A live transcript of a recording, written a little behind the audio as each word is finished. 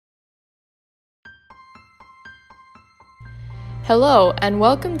Hello, and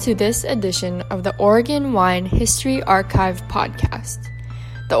welcome to this edition of the Oregon Wine History Archive podcast.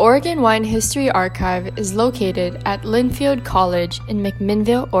 The Oregon Wine History Archive is located at Linfield College in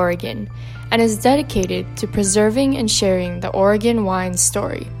McMinnville, Oregon, and is dedicated to preserving and sharing the Oregon wine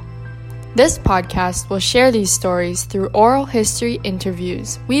story. This podcast will share these stories through oral history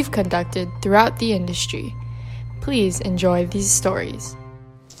interviews we've conducted throughout the industry. Please enjoy these stories.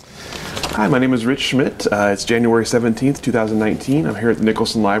 Hi, my name is Rich Schmidt. It's January 17th, 2019. I'm here at the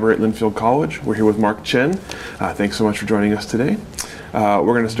Nicholson Library at Linfield College. We're here with Mark Chien. Thanks so much for joining us today. We're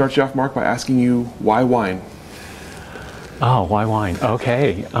going to start you off, Mark, by asking you, why wine? Oh, why wine?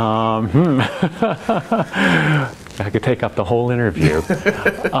 Okay. I could take up the whole interview.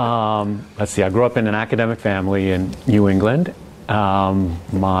 Let's see, I grew up in an academic family in New England.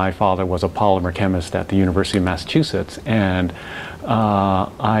 My father was a polymer chemist at the University of Massachusetts, and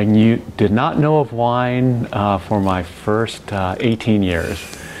I did not know of wine for my first 18 years.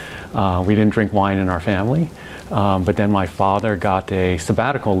 We didn't drink wine in our family, but then my father got a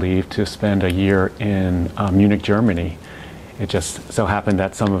sabbatical leave to spend a year in Munich, Germany. It just so happened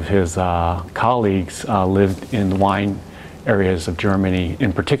that some of his colleagues lived in the wine areas of Germany,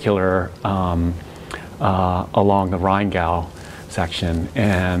 in particular along the Rheingau section,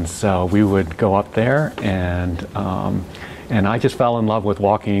 and so we would go up there, and I just fell in love with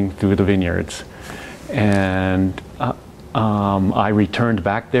walking through the vineyards, and I returned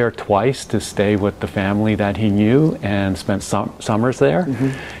back there twice to stay with the family that he knew and spent summers there.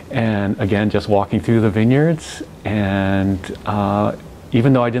 And again, just walking through the vineyards, and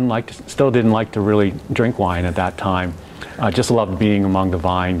even though I still didn't like to really drink wine at that time, I just loved being among the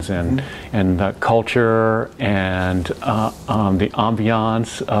vines and the culture and the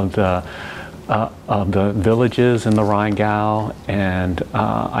ambiance of the villages in the Rheingau, and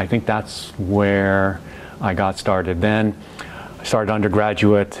I think that's where I got started. Then I started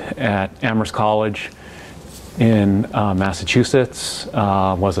undergraduate at Amherst College in Massachusetts,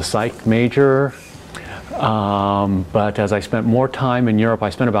 was a psych major, but as I spent more time in Europe,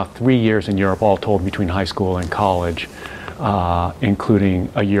 I spent about 3 years in Europe, all told, between high school and college, including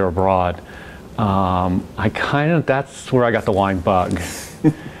a year abroad. That's where I got the wine bug.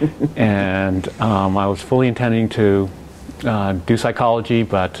 And I was fully intending to do psychology,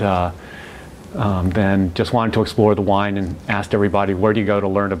 but then just wanted to explore the wine and asked everybody, where do you go to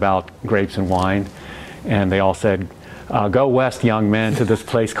learn about grapes and wine? And they all said, go west, young man, to this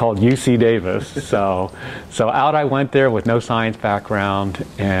place called UC Davis. So out I went there with no science background,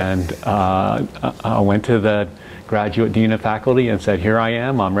 and I went to the graduate dean of faculty and said, here I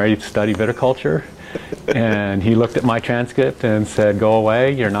am, I'm ready to study viticulture. And he looked at my transcript and said, go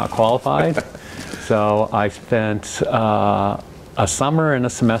away, you're not qualified. So I spent a summer and a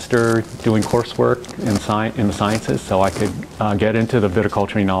semester doing coursework in the sciences so I could get into the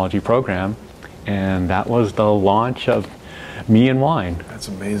viticulture enology program. And that was the launch of me and wine. That's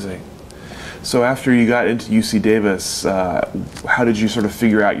amazing. So after you got into UC Davis, how did you sort of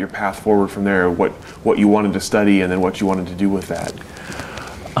figure out your path forward from there? What you wanted to study and then what you wanted to do with that?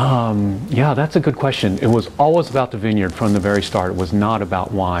 Yeah, that's a good question. It was always about the vineyard from the very start. It was not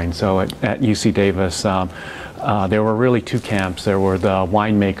about wine. So at UC Davis, there were really two camps. There were the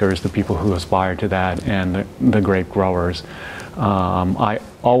winemakers, the people who aspired to that, and the grape growers. I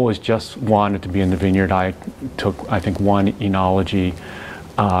always just wanted to be in the vineyard. I took, I think, one enology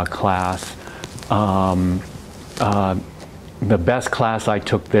class. The best class I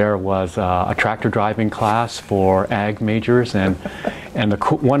took there was a tractor driving class for ag majors, and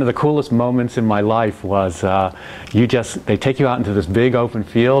one of the coolest moments in my life was they take you out into this big open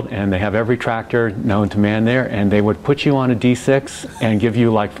field, and they have every tractor known to man there, and they would put you on a D6 and give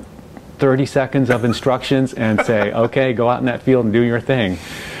you like 30 seconds of instructions and say, okay, go out in that field and do your thing.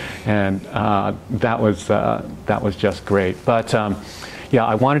 And that was just great. But yeah,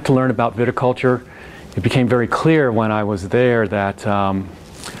 I wanted to learn about viticulture. It became very clear when I was there that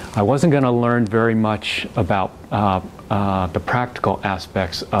I wasn't going to learn very much about the practical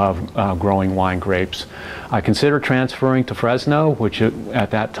aspects of growing wine grapes. I considered transferring to Fresno, which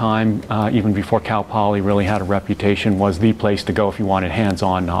at that time, even before Cal Poly really had a reputation, was the place to go if you wanted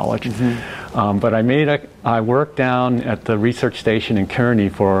hands-on knowledge. But I worked down at the research station in Kearney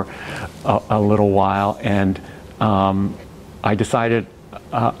for a little while, and I decided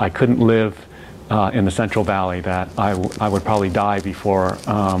I couldn't live in the Central Valley, that I would probably die before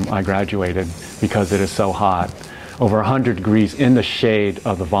I graduated because it is so hot. Over 100 degrees in the shade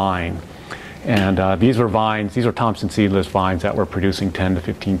of the vine. And these were Thompson seedless vines that were producing 10 to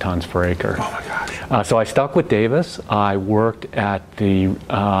 15 tons per acre. Oh my gosh. So I stuck with Davis. I worked at the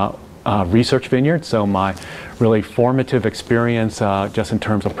research vineyard, so my really formative experience just in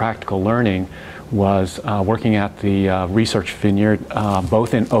terms of practical learning was working at the research vineyard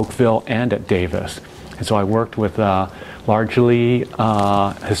both in Oakville and at Davis. And so I worked with largely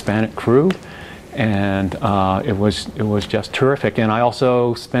Hispanic crew, and it was just terrific. And I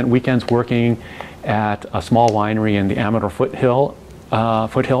also spent weekends working at a small winery in the Amador foothill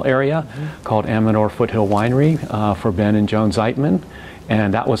area called Amador Foothill Winery for Ben and Joan Zeitman.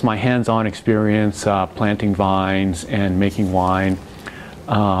 And that was my hands-on experience planting vines and making wine.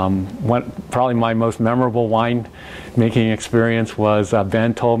 Probably my most memorable wine making experience was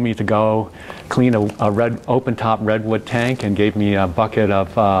Ben told me to go clean a open-top redwood tank and gave me a bucket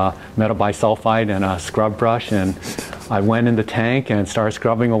of metabisulfite and a scrub brush, and I went in the tank and started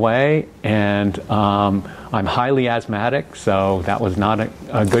scrubbing away, and I'm highly asthmatic, so that was not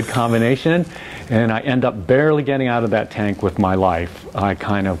a good combination, and I end up barely getting out of that tank with my life. I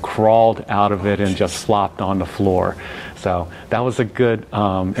kind of crawled out of it and just flopped on the floor. So that was a good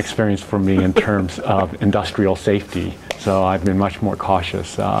experience for me in terms of industrial safety. So I've been much more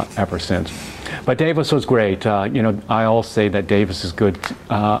cautious ever since. But Davis was great. You know, I always say that Davis is good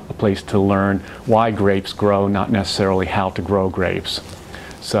a place to learn why grapes grow, not necessarily how to grow grapes.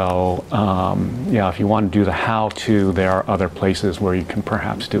 So yeah, if you want to do the how-to, there are other places where you can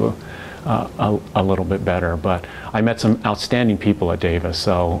perhaps do a little bit better. But I met some outstanding people at Davis,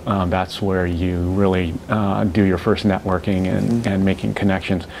 so that's where you really do your first networking and making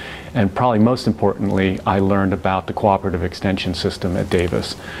connections. And probably most importantly, I learned about the cooperative extension system at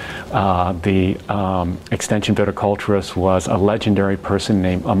Davis. The extension viticulturist was a legendary person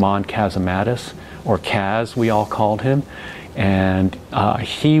named Amon Kazamatis, or Kaz we all called him. And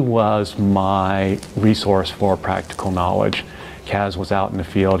he was my resource for practical knowledge. Kaz was out in the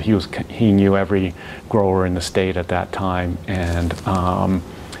field. He knew every grower in the state at that time. And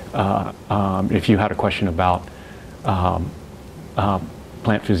if you had a question about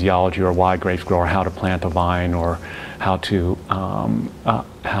plant physiology or why grapes grow, or how to plant a vine, or how to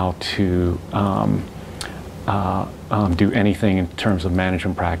do anything in terms of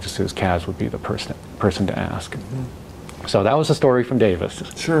management practices, Kaz would be the person to ask. So that was the story from Davis.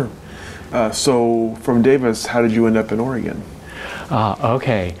 Sure. So from Davis, how did you end up in Oregon?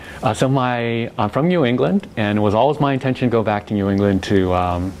 Okay, so I'm from New England, and it was always my intention to go back to New England to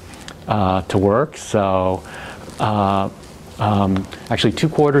work. So actually 2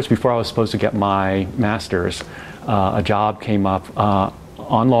 quarters before I was supposed to get my master's, a job came up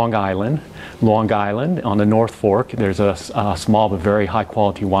on Long Island, on the North Fork. There's a small but very high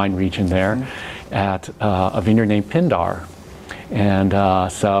quality wine region there at a vineyard named Pindar. And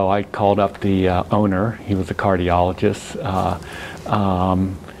so I called up the owner. He was a cardiologist.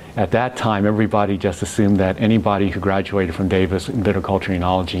 At that time, everybody just assumed that anybody who graduated from Davis in viticulture and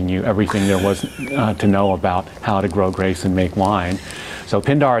enology knew everything there was to know about how to grow grapes and make wine. So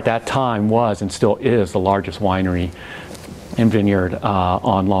Pindar at that time was, and still is, the largest winery and vineyard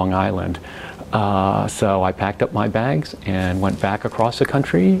on Long Island. So I packed up my bags and went back across the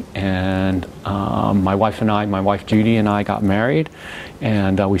country, and my wife Judy and I got married,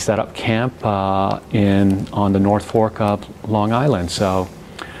 and we set up camp on the North Fork of Long Island. So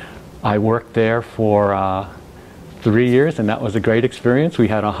I worked there for 3 years, and that was a great experience. We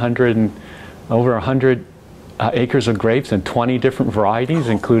had over 100 acres of grapes and 20 different varieties,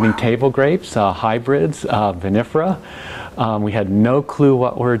 including table grapes, hybrids, vinifera. We had no clue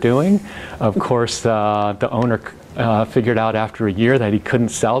what we were doing. Of course, the owner figured out after a year that he couldn't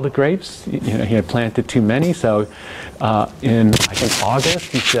sell the grapes. You know, he had planted too many. So in, I think,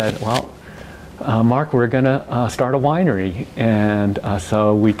 August, he said, well, Mark, we're going to start a winery. And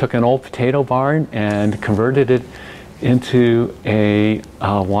so we took an old potato barn and converted it into a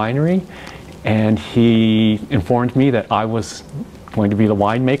winery. And he informed me that I was going to be the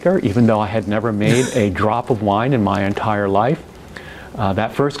winemaker, even though I had never made a drop of wine in my entire life.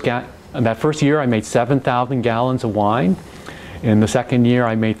 That first year I made 7,000 gallons of wine. In the second year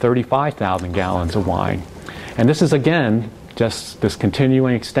I made 35,000 gallons of wine. And this is, again, just this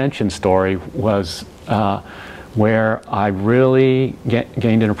continuing extension story was where I really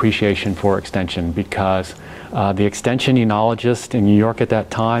gained an appreciation for extension, because the extension enologist in New York at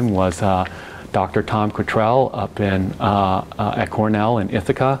that time was Dr. Tom Cottrell up at Cornell in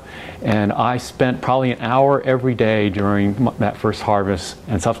Ithaca, and I spent probably an hour every day during that first harvest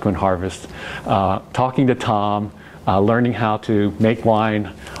and subsequent harvest talking to Tom, learning how to make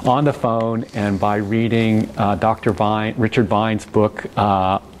wine on the phone, and by reading Richard Vine's book,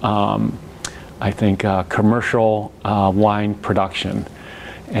 I think Commercial Wine Production,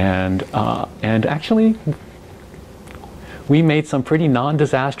 and actually we made some pretty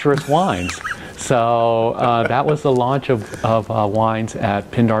non-disastrous wines. So that was the launch of wines at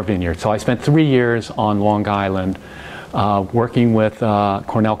Pindar Vineyard. So I spent 3 years on Long Island working with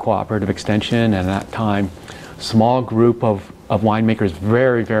Cornell Cooperative Extension, and at that time, small group of winemakers,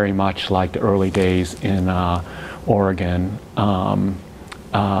 very, very much like the early days in Oregon,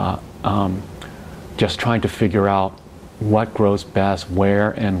 just trying to figure out what grows best,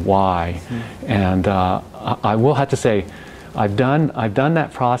 where, and why. And I will have to say, I've done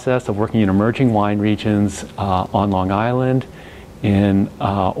that process of working in emerging wine regions on Long Island, in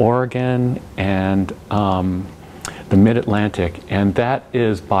Oregon, and the Mid-Atlantic, and that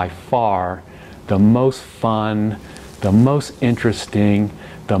is by far the most fun, the most interesting,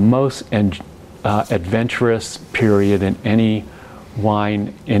 the most adventurous period in any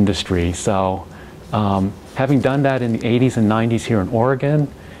wine industry. So having done that in the 80s and 90s here in Oregon,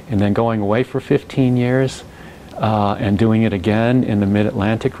 and then going away for 15 years, and doing it again in the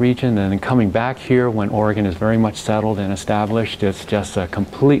Mid-Atlantic region, and then coming back here when Oregon is very much settled and established, it's just a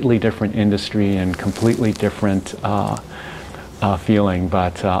completely different industry and completely different feeling.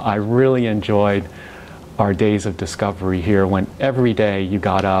 But I really enjoyed our days of discovery here, when every day you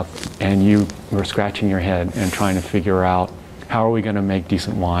got up and you were scratching your head and trying to figure out, how are we going to make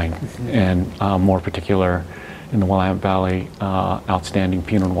decent wine, and more particular in the Willamette Valley, outstanding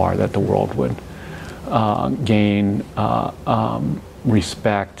Pinot Noir that the world would gain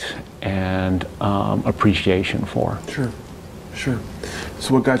respect and appreciation for. Sure, sure.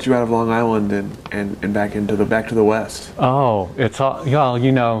 So what got you out of Long Island and back to the West? Oh, it's all, well,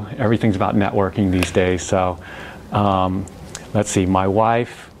 you know, everything's about networking these days. So let's see, my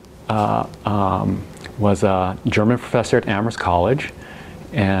wife was a German professor at Amherst College,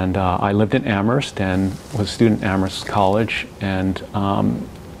 and I lived in Amherst and was a student at Amherst College, and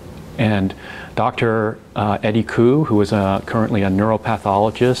Dr. Eddie Koo, who is currently a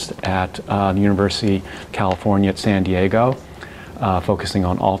neuropathologist at the University of California at San Diego, focusing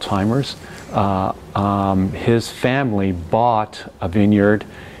on Alzheimer's. His family bought a vineyard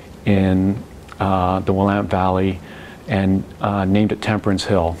in the Willamette Valley and named it Temperance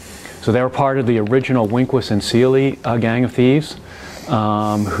Hill. So they were part of the original Winquist and Sealy gang of thieves,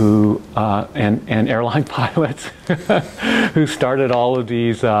 and airline pilots who started all of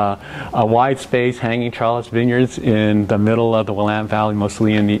these wide space hanging trellis vineyards in the middle of the Willamette Valley,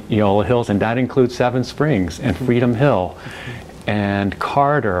 mostly in the Eola Hills, and that includes Seven Springs and Freedom Hill and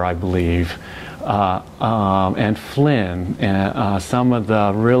Carter, I believe, and Flynn, and some of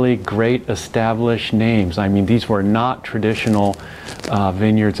the really great established names. I mean, these were not traditional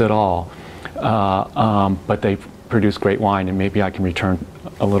vineyards at all, but they produce great wine, and maybe I can return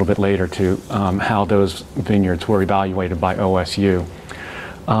a little bit later to how those vineyards were evaluated by OSU.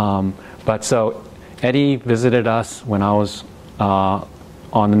 But so Eddie visited us when I was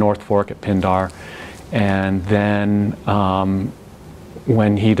on the North Fork at Pindar, and then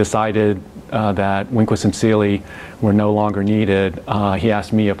when he decided that Winquist and Sealy were no longer needed, he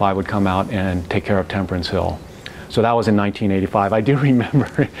asked me if I would come out and take care of Temperance Hill. So that was in 1985. I do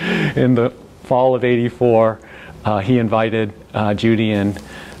remember in the fall of '84, he invited Judy and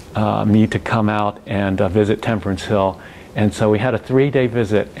me to come out and visit Temperance Hill. And so we had a 3-day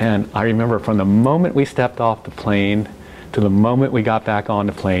visit, and I remember from the moment we stepped off the plane to the moment we got back on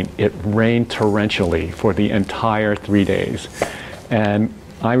the plane, it rained torrentially for the entire 3 days. And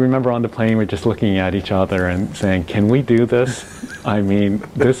I remember on the plane we're just looking at each other and saying, can we do this? I mean,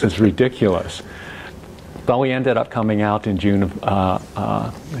 this is ridiculous. But we ended up coming out in June of,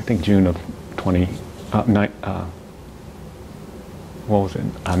 I think June of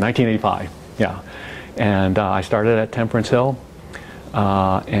 1985, yeah. And I started at Temperance Hill,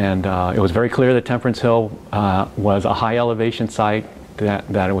 and it was very clear that Temperance Hill was a high elevation site,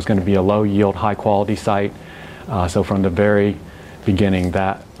 that it was going to be a low yield, high quality site. So from the very beginning,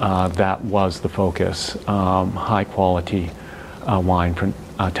 that was the focus, high quality wine from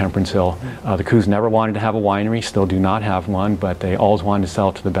Temperance Hill. The Koos never wanted to have a winery, still do not have one, but they always wanted to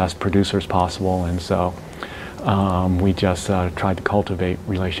sell to the best producers possible, and so we just tried to cultivate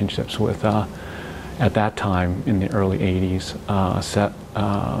relationships with, at that time in the early 80s,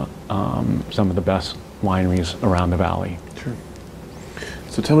 some of the best wineries around the valley. Sure.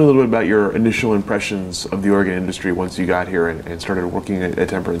 So tell me a little bit about your initial impressions of the Oregon industry once you got here and started working at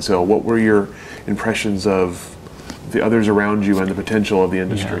Temperance Hill. What were your impressions of the others around you and the potential of the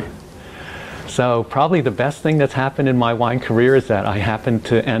industry? Yeah. So probably the best thing that's happened in my wine career is that I happened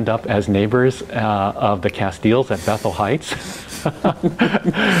to end up as neighbors of the Castiles at Bethel Heights.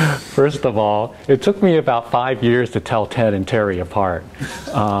 First of all, it took me about 5 years to tell Ted and Terry apart.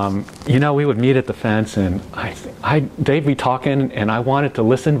 You know, we would meet at the fence, and they'd be talking, and I wanted to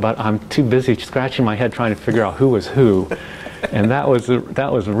listen, but I'm too busy scratching my head trying to figure out who was who, and that was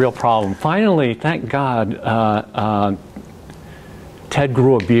a real problem. Finally, thank God, Ted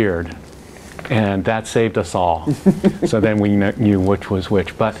grew a beard, and that saved us all. So then we knew which was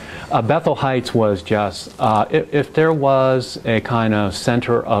which. But Bethel Heights was just, if there was a kind of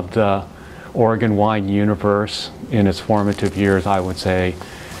center of the Oregon wine universe in its formative years, I would say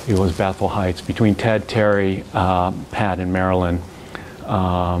it was Bethel Heights. Between Ted, Terry, Pat, and Marilyn,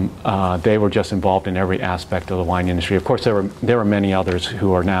 they were just involved in every aspect of the wine industry. Of course, there were many others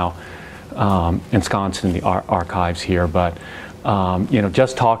who are now ensconced in the archives here, but you know,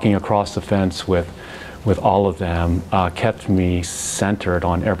 just talking across the fence with all of them kept me centered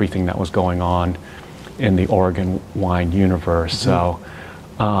on everything that was going on in the Oregon wine universe. So,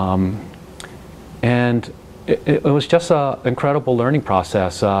 and it was just an incredible learning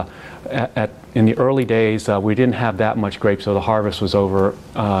process. In the early days, we didn't have that much grapes, so the harvest was over.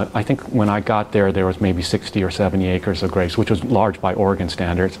 I think when I got there, there was maybe 60 or 70 acres of grapes, which was large by Oregon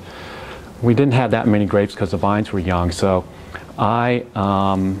standards. We didn't have that many grapes because the vines were young, so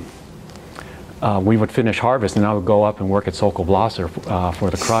we would finish harvest, and I would go up and work at Sokol Blosser for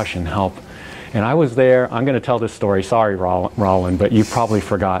the crush and help. And I was there. I'm going to tell this story. Sorry, Roland, but you've probably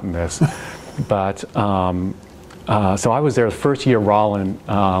forgotten this. But so I was there the first year Roland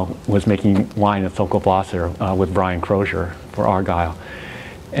was making wine at Sokol Blosser with Brian Crozier for Argyle.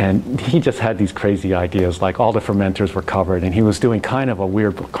 And he just had these crazy ideas, like all the fermenters were covered, and he was doing kind of a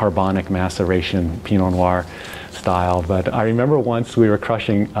weird carbonic maceration Pinot Noir style. But I remember once we were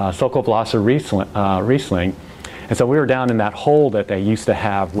crushing Sokol Blosser Riesling, and so we were down in that hole that they used to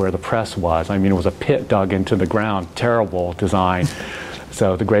have where the press was. I mean, it was a pit dug into the ground, terrible design.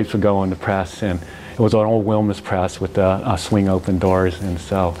 So the grapes would go in the press, and it was an old Wilmus press with the swing open doors, and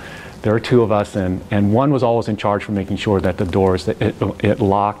so there were two of us, and one was always in charge for making sure that the doors, it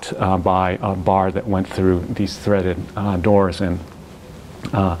locked by a bar that went through these threaded doors. And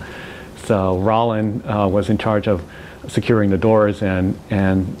so Roland was in charge of securing the doors, and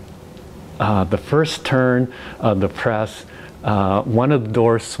the first turn of the press, one of the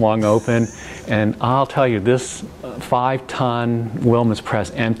doors swung open, and I'll tell you, this 5-ton Wilmus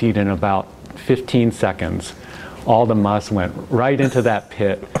press emptied in about 15 seconds. All the must went right into that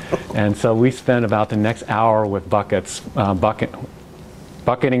pit. And so we spent about the next hour with buckets, bucketing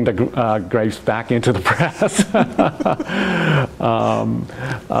the grapes back into the press.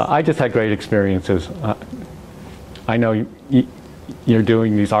 I just had great experiences. I know you're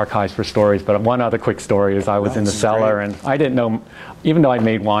doing these archives for stories, but one other quick story is I was in the cellar, and I didn't know, even though I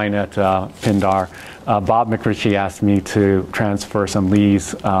made wine at Pindar, Bob McRitchie asked me to transfer some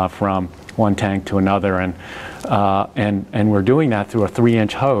lees from one tank to another, and we're doing that through a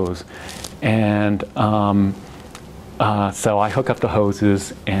 3-inch hose, and so I hook up the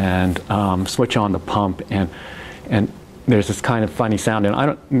hoses and switch on the pump, and there's this kind of funny sound, and I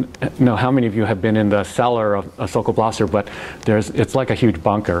don't know how many of you have been in the cellar of Sokol Blosser, but it's like a huge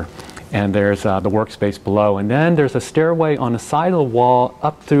bunker, and there's the workspace below, and then there's a stairway on the side of the wall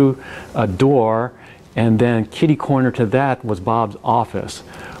up through a door, and then kitty corner to that was Bob's office.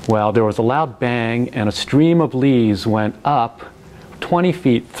 Well, there was a loud bang, and a stream of leaves went up 20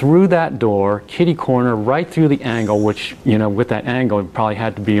 feet through that door, kitty corner, right through the angle, which, you know, with that angle, it probably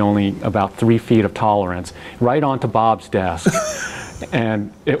had to be only about 3 feet of tolerance, right onto Bob's desk.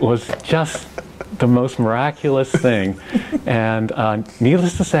 And it was just the most miraculous thing. And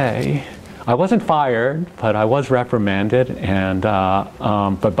needless to say, I wasn't fired, but I was reprimanded, and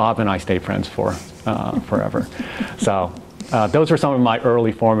but Bob and I stayed friends for forever. So those were some of my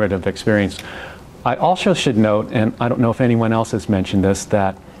early formative experience. I also should note, and I don't know if anyone else has mentioned this,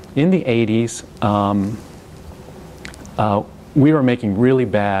 that in the 80s, we were making really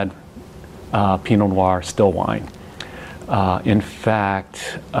bad Pinot Noir still wine. In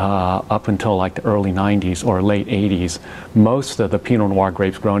fact, up until like the early 90s or late 80s, most of the Pinot Noir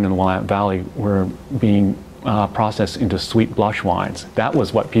grapes grown in the Willamette Valley were being processed into sweet blush wines. That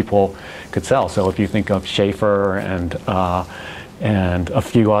was what people could sell. So if you think of Schaefer and a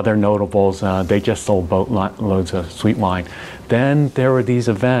few other notables, they just sold boatloads of sweet wine. Then there were these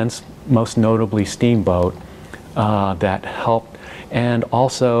events, most notably Steamboat, that helped, and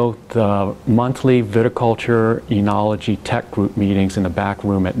also the monthly viticulture enology tech group meetings in the back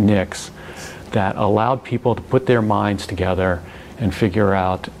room at Nick's that allowed people to put their minds together and figure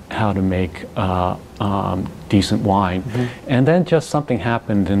out how to make decent wine. And then just something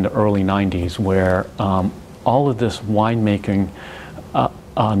happened in the early 90s where all of this winemaking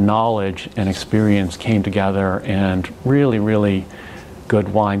knowledge and experience came together, and really, really good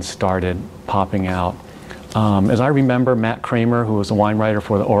wines started popping out. As I remember, Matt Kramer, who was a wine writer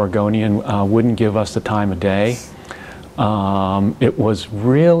for the Oregonian, wouldn't give us the time of day. It was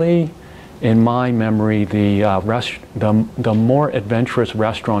really, in my memory, the more adventurous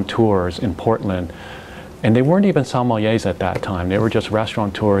restaurateurs in Portland, and they weren't even sommeliers at that time. They were just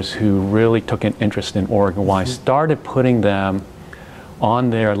restaurateurs who really took an interest in Oregon wine, started putting them on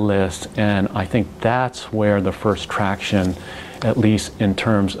their list, and I think that's where the first traction, at least in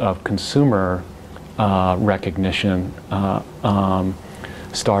terms of consumer recognition,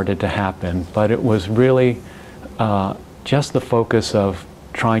 started to happen. But it was really just the focus of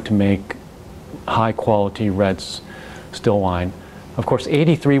trying to make high quality red still wine. Of course,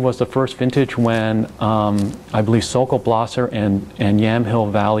 83 was the first vintage when I believe Sokol Blosser and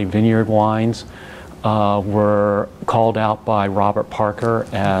Yamhill Valley Vineyard wines were called out by Robert Parker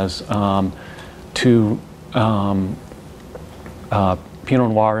as two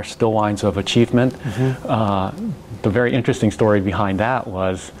Pinot Noir still wines of achievement. The very interesting story behind that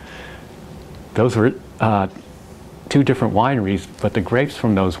was those were two different wineries, but the grapes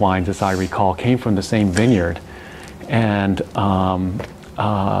from those wines, as I recall, came from the same vineyard, and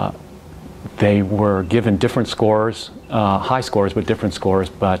they were given different scores, high scores, but different scores,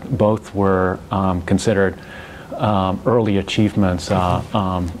 but both were considered early achievements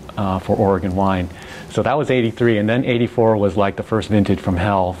for Oregon wine. So that was 83, and then 84 was like the first vintage from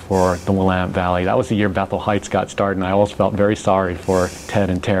hell for the Willamette Valley. That was the year Bethel Heights got started, and I always felt very sorry for Ted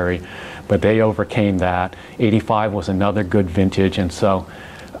and Terry, but they overcame that. 85 was another good vintage, and so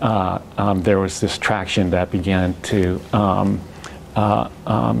there was this traction that began to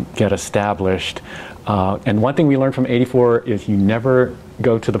get established. And one thing we learned from 84 is you never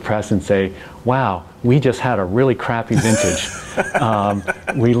go to the press and say, wow, we just had a really crappy vintage.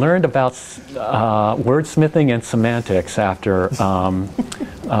 We learned about wordsmithing and semantics after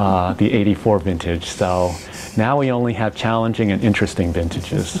the 84 vintage. So now we only have challenging and interesting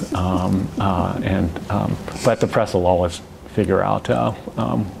vintages. But the press will always figure out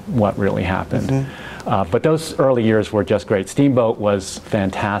what really happened. But those early years were just great. Steamboat was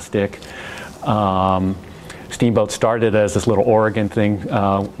fantastic. Steamboat started as this little Oregon thing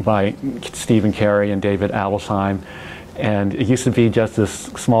by Stephen Carey and David Adelsheim, and it used to be just this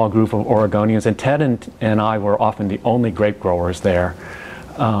small group of Oregonians, and Ted and I were often the only grape growers there.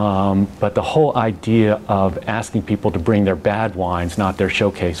 But the whole idea of asking people to bring their bad wines, not their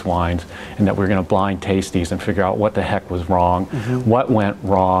showcase wines, and that we're going to blind taste these and figure out what the heck was wrong, what went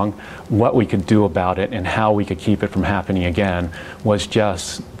wrong, what we could do about it, and how we could keep it from happening again, was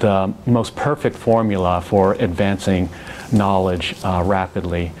just the most perfect formula for advancing knowledge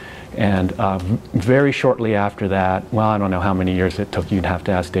rapidly. And very shortly after that, well, I don't know how many years it took. You'd have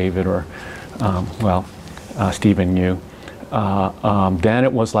to ask David or, Stephen knew. Then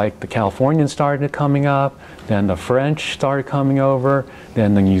it was like the Californians started coming up, then the French started coming over,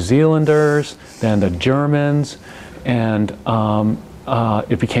 then the New Zealanders, then the Germans, and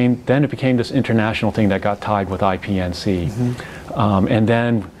it became this international thing that got tied with IPNC. And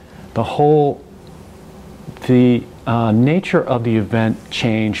then the nature of the event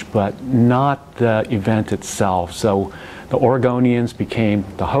changed, but not the event itself. So the Oregonians became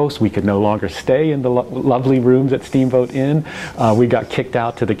the hosts. We could no longer stay in the lovely rooms at Steamboat Inn. We got kicked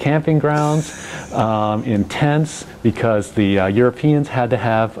out to the camping grounds in tents because the Europeans had to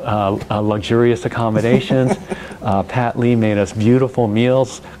have luxurious accommodations. Pat Lee made us beautiful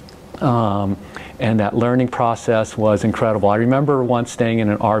meals. And that learning process was incredible. I remember once staying in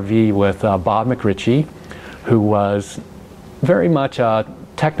an RV with Bob McRitchie, who was very much a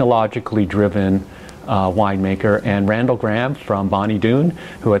technologically driven winemaker, and Randall Graham from Bonnie Doon,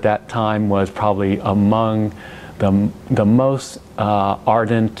 who at that time was probably among the most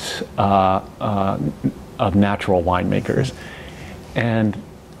ardent of natural winemakers. And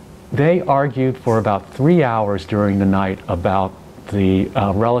they argued for about 3 hours during the night about the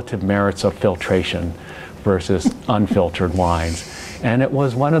relative merits of filtration versus unfiltered wines. And it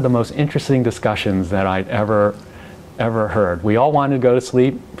was one of the most interesting discussions that I'd ever heard. We all wanted to go to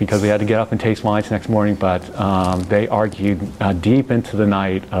sleep because we had to get up and taste wines next morning, but they argued deep into the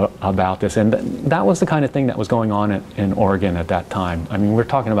night about this. And that was the kind of thing that was going on in Oregon at that time. I mean, we're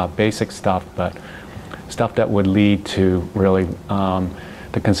talking about basic stuff, but stuff that would lead to really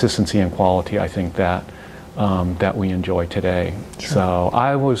the consistency and quality, I think, that we enjoy today. Sure. So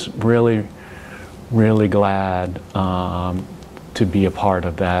I was really, really glad to be a part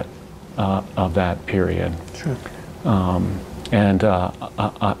of that period. Sure. And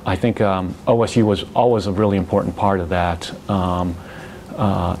I think OSU was always a really important part of that,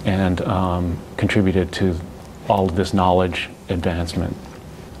 and contributed to all of this knowledge advancement.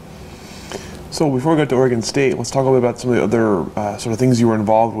 So before we go to Oregon State, let's talk a little bit about some of the other sort of things you were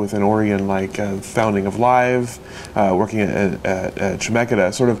involved with in Oregon, like founding of Live, working at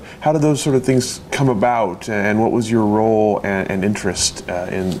Chemeketa. Sort of, how did those sort of things come about, and what was your role and interest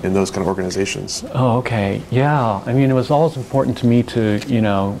in those kind of organizations? Oh, okay. Yeah. I mean, it was always important to me to,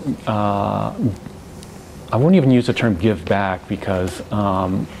 I wouldn't even use the term give back, because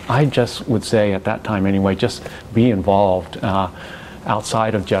I just would say at that time anyway, just be involved.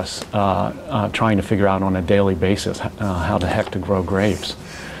 Outside of just trying to figure out on a daily basis how the heck to grow grapes.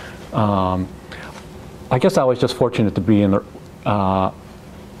 I guess I was just fortunate to be in the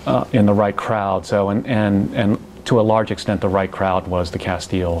right crowd. So and to a large extent, the right crowd was the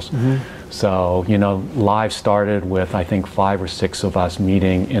Castiles. Mm-hmm. So Live started with, I think, 5 or 6 of us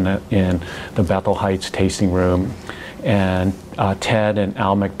meeting in the Bethel Heights tasting room, and Ted and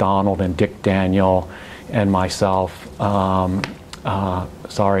Al McDonald and Dick Daniel and myself.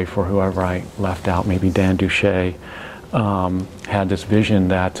 Sorry for whoever I left out, maybe Dan Duché, had this vision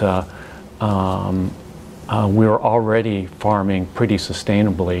that we were already farming pretty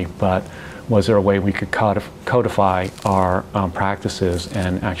sustainably, but was there a way we could codify our practices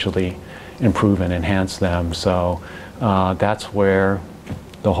and actually improve and enhance them? So that's where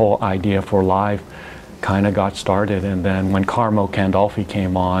the whole idea for Live kind of got started. And then when Carmo Candolfi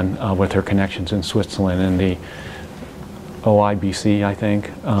came on with her connections in Switzerland and the OIBC, I think.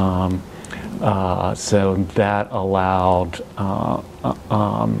 So that allowed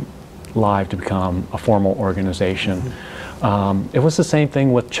Live to become a formal organization. Mm-hmm. It was the same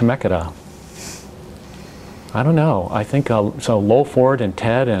thing with Chemeketa. I don't know. I think so. Lowell Ford and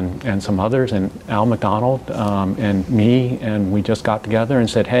Ted and some others and Al McDonald and me, and we just got together and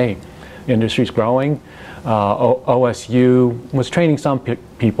said, "Hey, the industry's growing." OSU was training some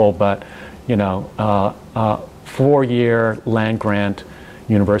people, but 4-year land grant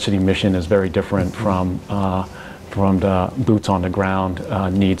university mission is very different from the boots on the ground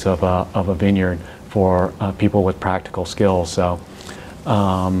needs of a vineyard for people with practical skills. So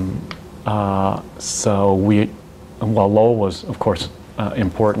Lowell was, of course,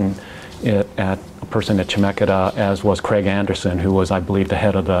 important a person at Chemeketa, as was Craig Anderson, who was, I believe, the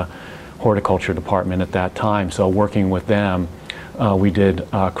head of the horticulture department at that time. So working with them, we did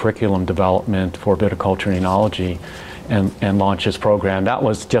curriculum development for viticulture and enology and launched this program. That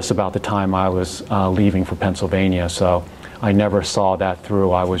was just about the time I was leaving for Pennsylvania, so I never saw that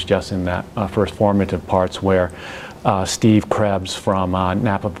through. I was just in that first formative parts where Steve Krebs from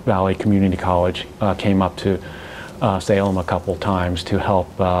Napa Valley Community College came up to Salem a couple times to help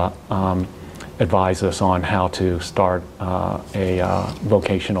advise us on how to start a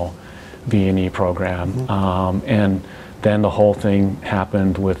vocational V&E program. Mm-hmm. And then the whole thing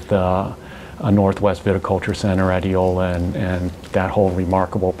happened with a Northwest Viticulture Center at Eola and that whole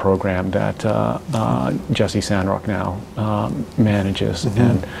remarkable program that Jesse Sandrock now manages.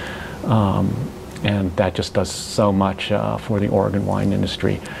 Mm-hmm. And that just does so much for the Oregon wine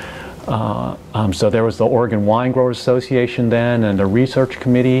industry. So there was the Oregon Wine Growers Association then, and the research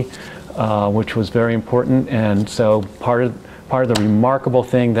committee, which was very important. And so part of the remarkable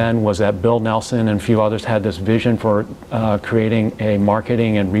thing then was that Bill Nelson and a few others had this vision for creating a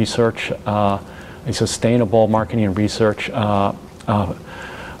marketing and research, a sustainable marketing and research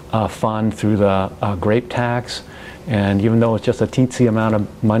fund through the grape tax. And even though it's just a teensy amount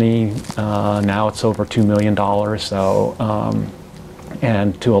of money, now it's over $2 million. So,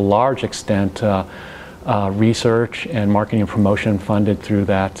 and to a large extent, research and marketing and promotion funded through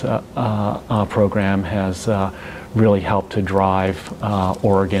that program has really helped to drive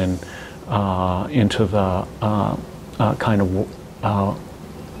Oregon into the kind of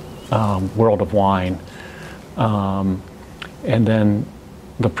world of wine. And then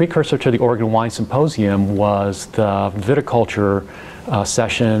the precursor to the Oregon Wine Symposium was the viticulture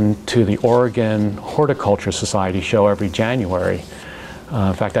session to the Oregon Horticulture Society show every January.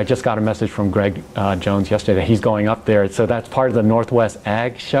 In fact, I just got a message from Greg Jones yesterday. He's going up there. So that's part of the Northwest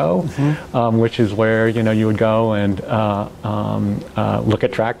Ag Show, mm-hmm. which is where you would go and look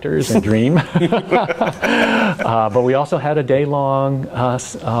at tractors and dream. But we also had a day-long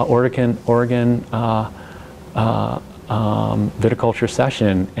Oregon viticulture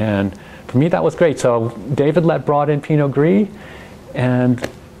session, and for me that was great. So David brought in Pinot Gris, and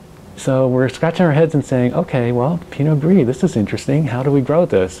so we're scratching our heads and saying, okay, well, Pinot Gris, this is interesting. How do we grow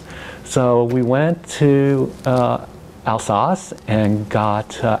this? So we went to Alsace and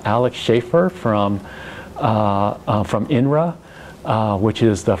got Alex Schaefer from INRA, which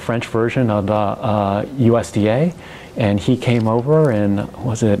is the French version of the USDA, and he came over in,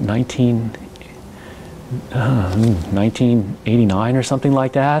 was it 1989 or something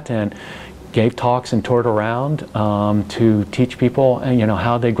like that, and gave talks and toured around to teach people,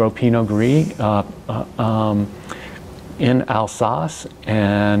 how they grow Pinot Gris in Alsace.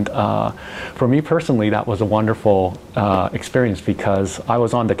 And for me personally, that was a wonderful experience, because I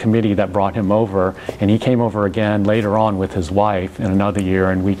was on the committee that brought him over, and he came over again later on with his wife in another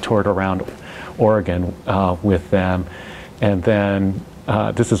year, and we toured around Oregon with them. And then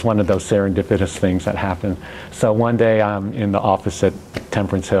this is one of those serendipitous things that happened. So one day I'm in the office at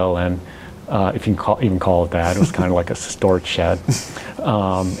Temperance Hill, and if you can even call it that, it was kind of like a storage shed.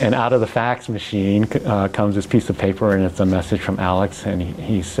 And out of the fax machine comes this piece of paper, and it's a message from Alex, and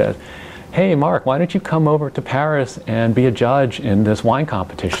he said, "Hey Mark, why don't you come over to Paris and be a judge in this wine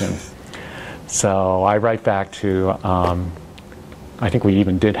competition?" So I write back to, I think we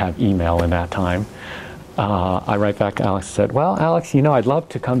even did have email in that time. I write back to Alex and said, "Well, Alex, I'd love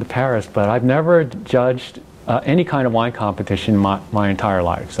to come to Paris, but I've never judged any kind of wine competition my entire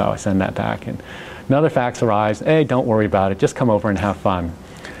life." So I send that back, and another fax arrives. "Hey, don't worry about it. Just come over and have fun."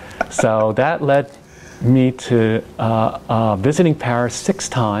 So that led me to visiting Paris 6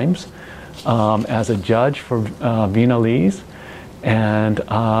 times as a judge for Vinolise. And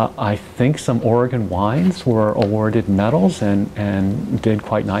I think some Oregon wines were awarded medals and did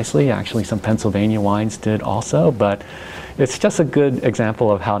quite nicely. Actually, some Pennsylvania wines did also. But it's just a good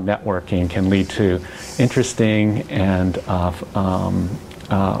example of how networking can lead to interesting and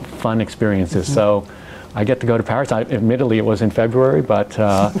fun experiences. So I get to go to Paris. Admittedly, it was in February, but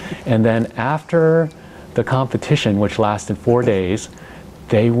and then after the competition, which lasted 4 days,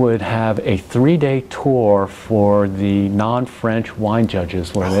 they would have a 3-day tour for the non-French wine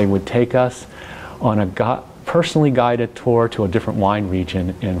judges, where they would take us on a personally guided tour to a different wine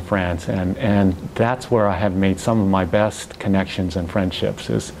region in France. And that's where I have made some of my best connections and friendships,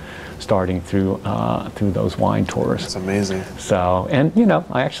 is starting through those wine tours. That's amazing. So, and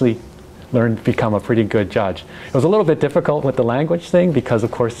I actually learned to become a pretty good judge. It was a little bit difficult with the language thing, because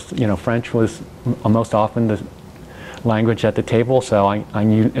of course, French was most often the language at the table, so I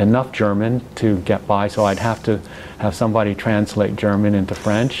knew enough German to get by, so I'd have to have somebody translate German into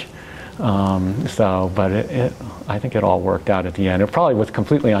French. But I think it all worked out at the end. It probably was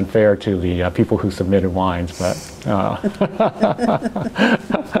completely unfair to the people who submitted wines, but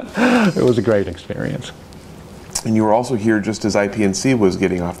it was a great experience. And you were also here just as IPNC was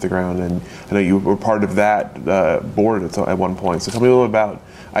getting off the ground, and I know you were part of that board at one point. So tell me a little about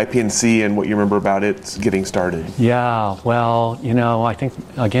IPNC and what you remember about it getting started. Yeah, well, I think,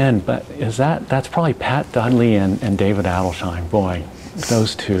 again, but that's probably Pat Dudley and David Adelsheim. Boy,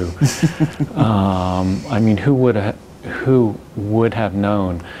 those two. I mean, who would have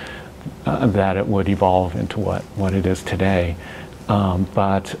known that it would evolve into what it is today?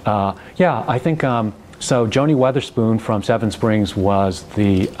 Yeah, I think, so Joni Weatherspoon from Seven Springs was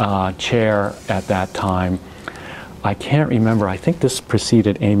the chair at that time. I can't remember, I think this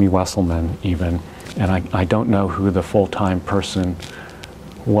preceded Amy Wesselman even, and I don't know who the full-time person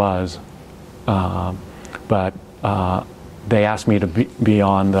was, but they asked me to be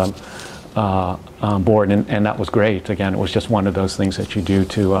on the board, and that was great. Again, it was just one of those things that you do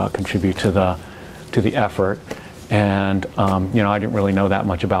to contribute to the effort. And I didn't really know that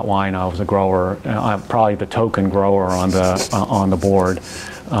much about wine. I was a grower, probably the token grower on the board,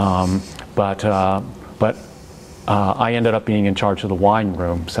 but I ended up being in charge of the wine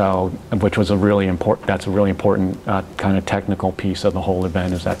room, which was that's a really important kind of technical piece of the whole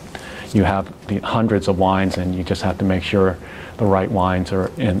event, is that you have hundreds of wines, and you just have to make sure the right wines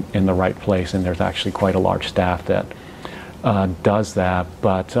are in the right place, and there's actually quite a large staff that does that.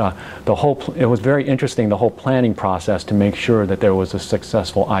 But it was very interesting, the whole planning process, to make sure that there was a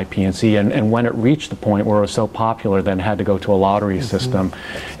successful IPNC, and when it reached the point where it was so popular that it had to go to a lottery system,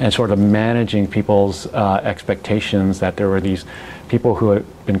 and sort of managing people's expectations, that there were these people who had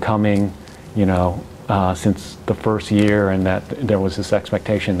been coming, since the first year, and that there was this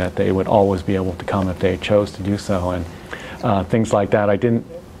expectation that they would always be able to come if they chose to do so, and things like that. I didn't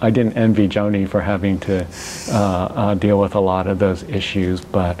envy Joni for having to deal with a lot of those issues,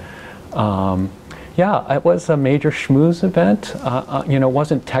 but yeah, it was a major schmooze event. It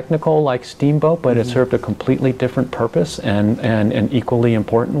wasn't technical like Steamboat, but it served a completely different purpose, and an equally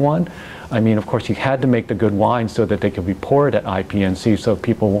important one. I mean, of course, you had to make the good wine so that they could be poured at IPNC, so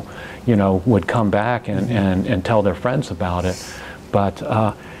people, would come back and tell their friends about it. But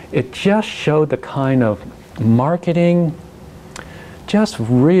it just showed the kind of marketing, just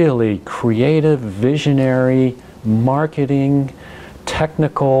really creative, visionary marketing,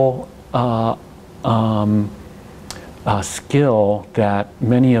 technical skill that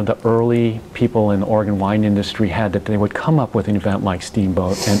many of the early people in the Oregon wine industry had, that they would come up with an event like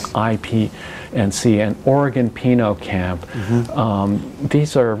Steamboat and IPNC and Oregon Pinot Camp.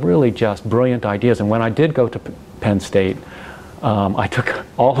 These are really just brilliant ideas. And when I did go to Penn State, I took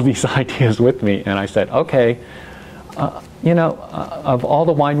all of these ideas with me, and I said, okay, you know, of all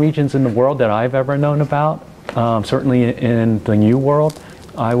the wine regions in the world that I've ever known about, certainly in the New World,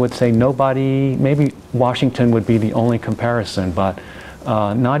 I would say nobody, maybe Washington would be the only comparison, but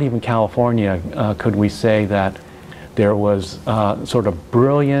not even California could we say that there was sort of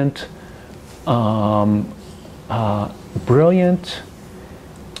brilliant,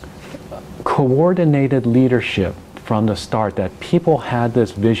 coordinated leadership from the start, that people had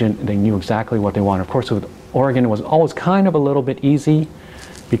this vision, they knew exactly what they wanted. Of course, with Oregon, it was always kind of a little bit easy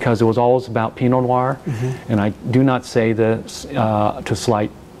because it was always about Pinot Noir. And I do not say this to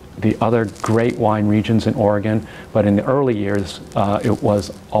slight the other great wine regions in Oregon, but in the early years, it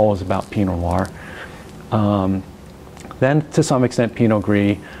was always about Pinot Noir. Then, to some extent, Pinot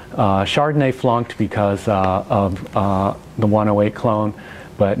Gris. Chardonnay flunked because of the 108 clone,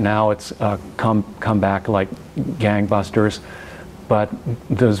 but now it's come back like gangbusters. But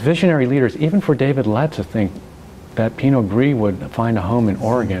those visionary leaders, even for David Lett to think that Pinot Gris would find a home in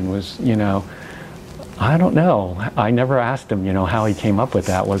Oregon was, you know, I don't know. I never asked him, you know, how he came up with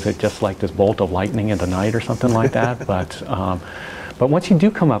that. Was it just like this bolt of lightning in the night or something like that? But once you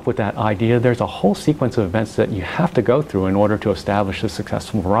do come up with that idea, there's a whole sequence of events that you have to go through in order to establish a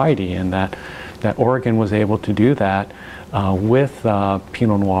successful variety, and that Oregon was able to do that with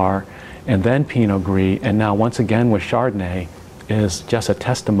Pinot Noir and then Pinot Gris, and now once again with Chardonnay, is just a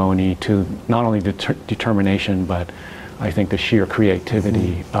testimony to not only determination, but I think the sheer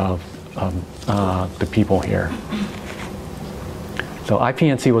creativity of the people here. So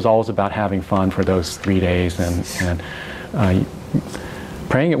IPNC was always about having fun for those 3 days, and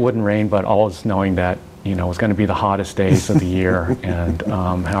praying it wouldn't rain, but always knowing that, you know, it's going to be the hottest days of the year, and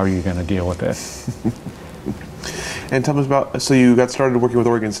how are you going to deal with it? And tell us about, so you got started working with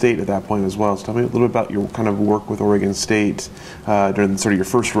Oregon State at that point as well. So tell me a little bit about your kind of work with Oregon State during sort of your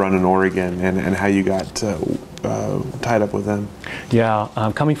first run in Oregon, and how you got tied up with them. Yeah,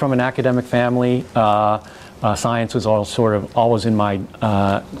 coming from an academic family, science was all sort of always in my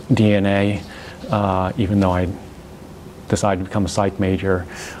DNA, even though I decided to become a psych major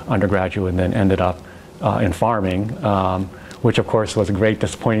undergraduate and then ended up in farming. Which of course was a great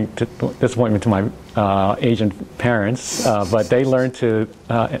disappointment to my Asian parents, but they learned to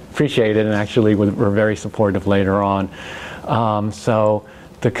appreciate it and actually were very supportive later on. So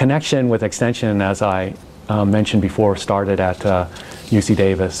the connection with Extension, as I mentioned before, started at UC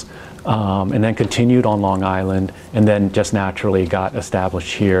Davis, and then continued on Long Island, and then just naturally got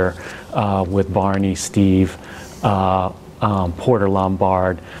established here with Barney, Steve, Porter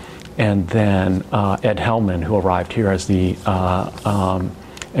Lombard, and then Ed Hellman, who arrived here as the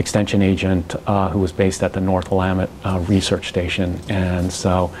extension agent, who was based at the North Willamette Research Station. And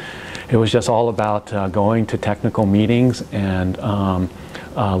so it was just all about going to technical meetings and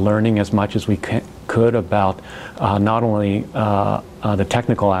learning as much as we could about not only the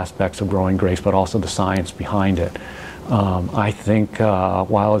technical aspects of growing grapes, but also the science behind it. I think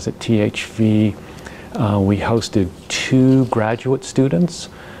while I was at THV, we hosted 2 graduate students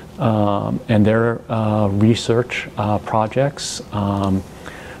and their research projects.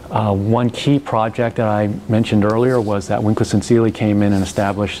 One key project that I mentioned earlier was that Nicholson Library came in and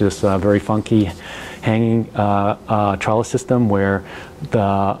established this very funky hanging trellis system where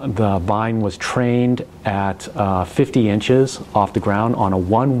the vine was trained at 50 inches off the ground on a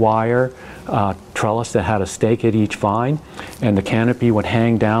 1-wire trellis that had a stake at each vine, and the canopy would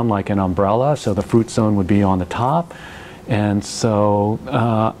hang down like an umbrella, so the fruit zone would be on the top. And so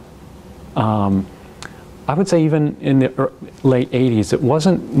I would say even in the late 80s, it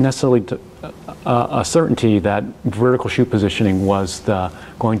wasn't necessarily a certainty that vertical shoot positioning was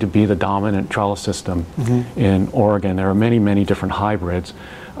going to be the dominant trellis system in Oregon. There are many, many different hybrids.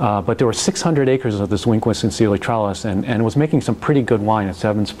 But there were 600 acres of this Nicholson Library trellis, and it was making some pretty good wine at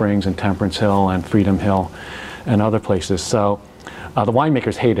Seven Springs and Temperance Hill and Freedom Hill and other places. So the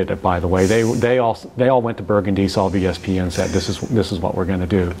winemakers hated it, by the way. They all went to Burgundy, saw VSP, and said, "This is what we're going to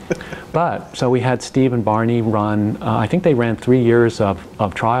do." But so we had Steve and Barney run. I think they ran 3 years of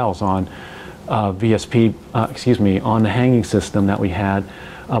trials on VSP. On the hanging system that we had.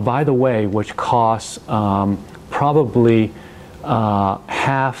 By the way, which costs probably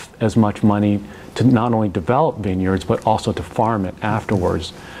half as much money to not only develop vineyards but also to farm it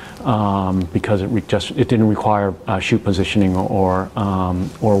afterwards, because it didn't require shoot positioning or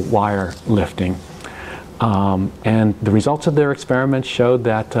wire lifting. And the results of their experiments showed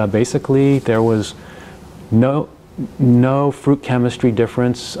that basically there was no fruit chemistry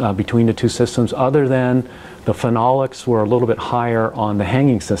difference between the two systems, other than the phenolics were a little bit higher on the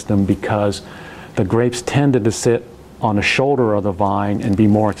hanging system because the grapes tended to sit on the shoulder of the vine and be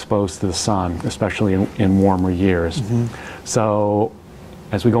more exposed to the sun, especially in warmer years. So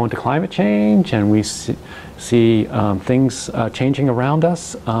as we go into climate change and we see things changing around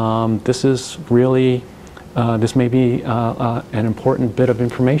us, this is really, this may be an important bit of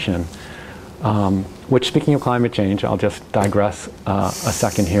information. Which, speaking of climate change, I'll just digress a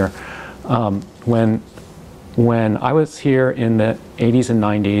second here. When I was here in the 80s and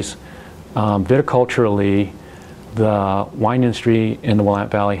 90s, viticulturally, the wine industry in the Willamette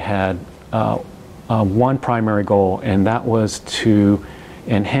Valley had one primary goal, and that was to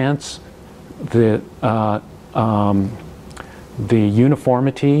enhance the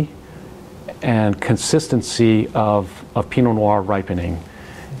uniformity and consistency of Pinot Noir ripening.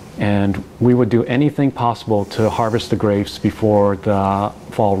 And we would do anything possible to harvest the grapes before the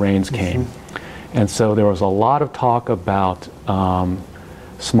fall rains came. And so there was a lot of talk about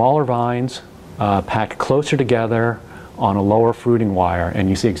smaller vines packed closer together on a lower fruiting wire. And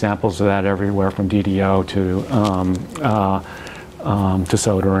you see examples of that everywhere from DDO to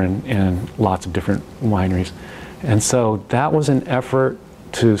Soder and lots of different wineries. And so that was an effort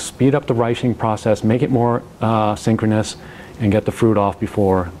to speed up the ripening process, make it more synchronous, and get the fruit off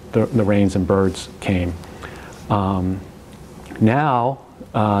before the rains and birds came. Now,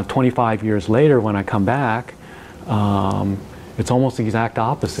 25 years later, when I come back, it's almost the exact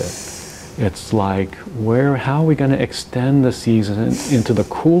opposite. It's like, how are we going to extend the season into the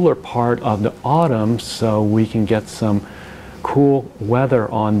cooler part of the autumn so we can get some cool weather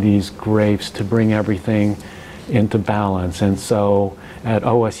on these grapes to bring everything into balance? And so at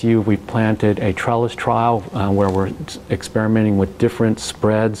OSU, we planted a trellis trial where we're experimenting with different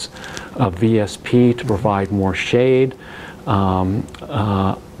spreads of VSP to provide more shade.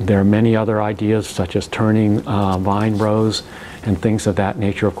 There are many other ideas, such as turning vine rows and things of that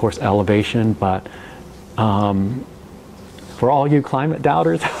nature, of course, elevation. But for all you climate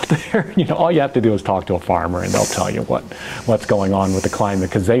doubters out there, all you have to do is talk to a farmer and they'll tell you what's going on with the climate,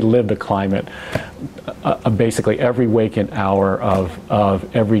 because they live the climate basically every waking hour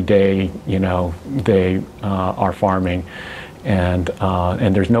of every day, they are farming. And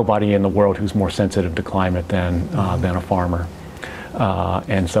there's nobody in the world who's more sensitive to climate than a farmer.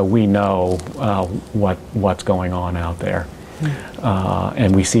 And so we know what's going on out there.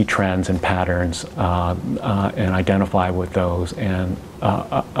 And we see trends and patterns and identify with those and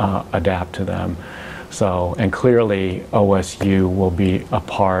adapt to them. So, and clearly OSU will be a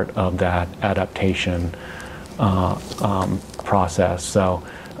part of that adaptation process. So,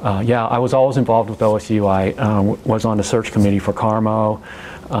 yeah, I was always involved with OSU. I was on the search committee for Carmo,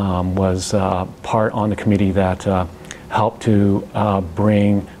 was part on the committee that helped to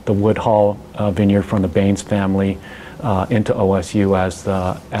bring the Woodhull vineyard from the Baines family into OSU as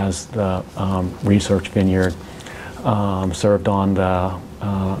the research vineyard. Served on the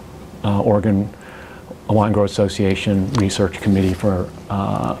Oregon Wine Growers Association Research Committee for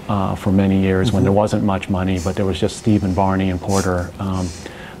many years when there wasn't much money, but there was just Stephen Barney and Porter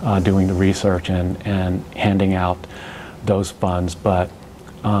doing the research and handing out those funds. But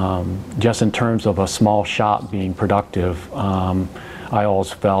just in terms of a small shop being productive, I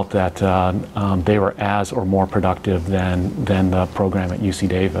always felt that they were as or more productive than the program at UC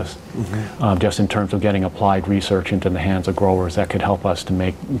Davis. Just in terms of getting applied research into the hands of growers that could help us to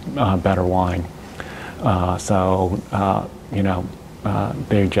make better wine.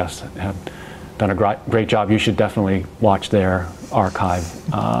 They just have done a great job. You should definitely watch their archive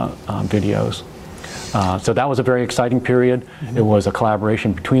videos. So that was a very exciting period. It was a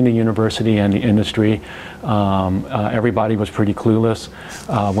collaboration between the university and the industry. Everybody was pretty clueless.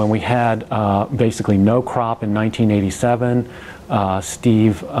 When we had basically no crop in 1987,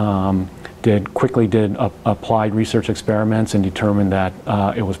 Steve quickly did applied research experiments and determined that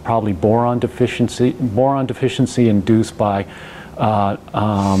it was probably boron deficiency induced by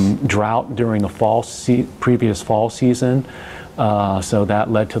drought during the previous fall season. So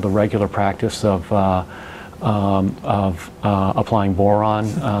that led to the regular practice of applying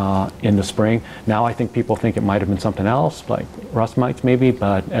boron in the spring. Now I think people think it might have been something else, like rust mites maybe,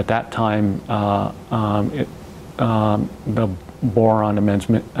 but at that time the boron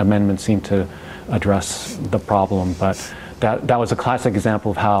amendment seemed to address the problem. But that was a classic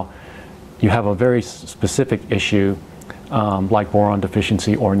example of how you have a very specific issue like boron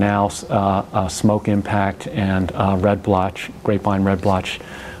deficiency, or now smoke impact and grapevine red blotch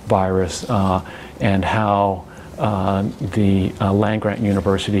virus, and how the land-grant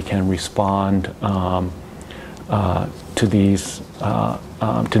university can respond to these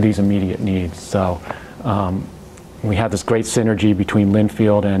immediate needs. So we have this great synergy between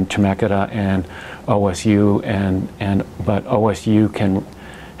Linfield and Temecula and OSU, but OSU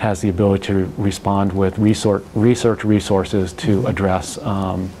has the ability to respond with research resources to address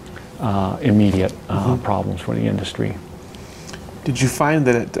immediate problems for the industry. Did you find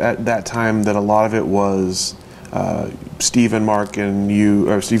that at that time that a lot of it was Steve and Mark and you,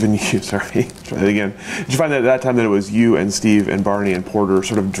 or Steve and you, sorry, try that again. Did you find that at that time that it was you and Steve and Barney and Porter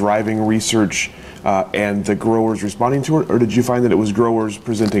sort of driving research and the growers responding to it, or did you find that it was growers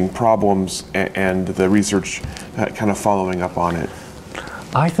presenting problems and the research kind of following up on it?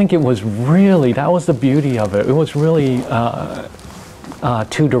 I think it was really, that was the beauty of it. It was really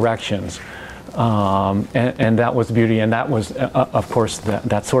two directions. And that was the beauty, and that was, of course,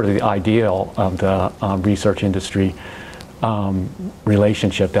 that's sort of the ideal of the research industry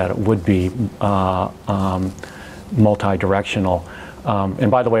relationship, that it would be multi-directional.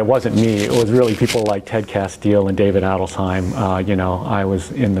 And by the way, it wasn't me. It was really people like Ted Castile and David Adelsheim. You know, I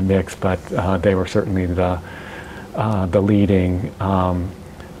was in the mix, but they were certainly the leading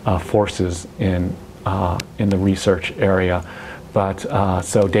forces in the research area. But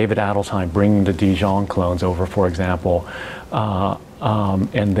so David Adelsheim bringing the Dijon clones over, for example,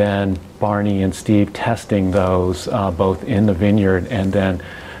 and then Barney and Steve testing those both in the vineyard and then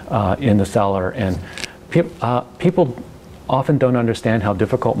in the cellar. And people often don't understand how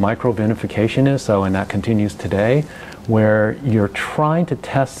difficult microvinification is, and that continues today, where you're trying to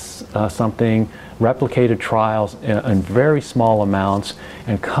test something, replicated trials in very small amounts,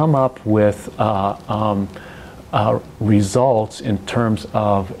 and come up with results in terms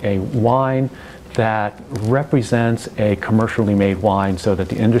of a wine that represents a commercially made wine, so that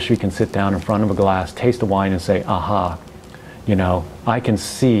the industry can sit down in front of a glass, taste the wine, and say, aha, you know, I can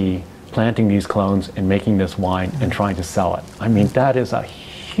see planting these clones and making this wine and trying to sell it. I mean, that is a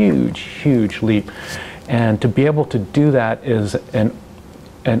huge, huge leap. And to be able to do that is an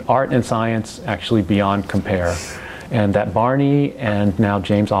art and science actually beyond compare. And that Barney and now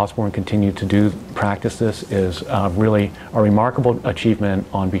James Osborne continue to practice this is really a remarkable achievement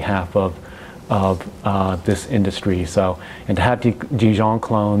on behalf of this industry. So, and to have Dijon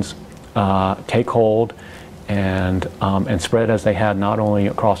clones take hold and spread as they had, not only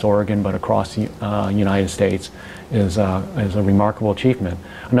across Oregon but across the United States, is a remarkable achievement.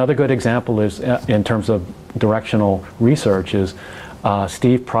 Another good example is in terms of directional research is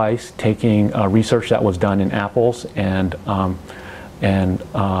Steve Price taking research that was done in apples and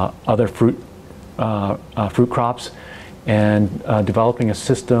other fruit crops, and developing a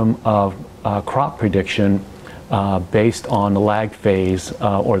system of crop prediction based on the lag phase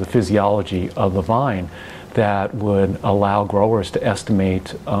or the physiology of the vine, that would allow growers to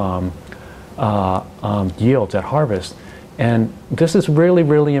estimate yields at harvest. And this is really,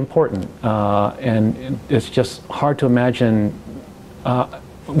 really important, and it's just hard to imagine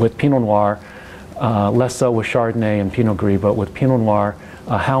with Pinot Noir, less so with Chardonnay and Pinot Gris, but with Pinot Noir,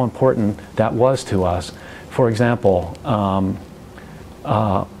 how important that was to us. For example,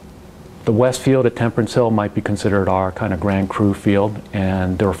 the West Field at Temperance Hill might be considered our kind of Grand Cru field,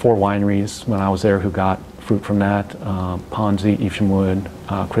 and there were 4 wineries when I was there who got fruit from that: Ponzi, Evesham-Wood,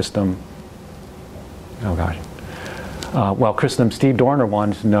 Christum. Oh gosh. Well, Christum, Steve Dorner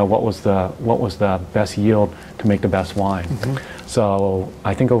wanted to know what was the best yield to make the best wine. So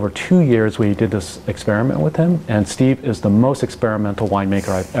I think over 2 years we did this experiment with him, and Steve is the most experimental winemaker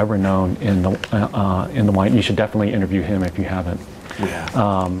I've ever known in the wine. You should definitely interview him if you haven't.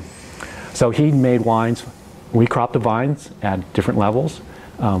 Yeah. So he made wines. We cropped the vines at different levels.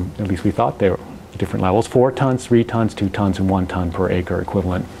 At least we thought they were different levels: 4 tons, 3 tons, 2 tons, and 1 ton per acre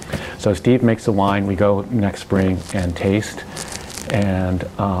equivalent. So Steve makes the wine. We go next spring and taste, and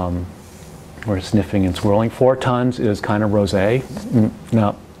we're sniffing and swirling. 4 tons is kind of rosé.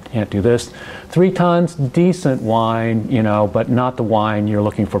 No, can't do this. 3 tons, decent wine, you know, but not the wine you're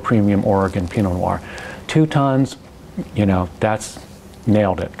looking for, premium Oregon Pinot Noir. 2 tons, you know, that's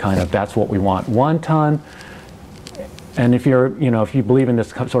nailed it, kind of. That's what we want. 1 ton. And if you're, you know, if you believe in this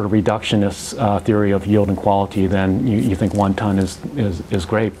sort of reductionist theory of yield and quality, then you think 1 ton is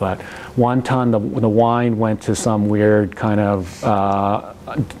great. But 1 ton, the wine went to some weird kind of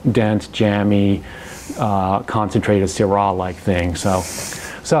dense, jammy, concentrated Syrah-like thing. So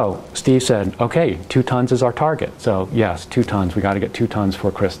So Steve said, okay, 2 tons is our target. So yes, 2 tons. We got to get 2 tons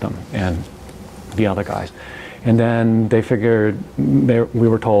for Christum and the other guys. And then they figured, we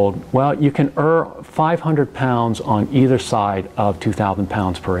were told, well, you can err 500 pounds on either side of 2,000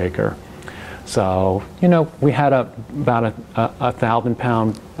 pounds per acre. So, you know, we had about a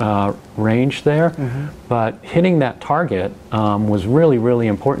 1,000-pound range there, but hitting that target was really, really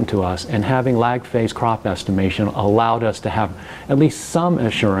important to us, and having lag phase crop estimation allowed us to have at least some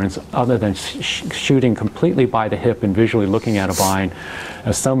assurance, other than shooting completely by the hip and visually looking at a vine,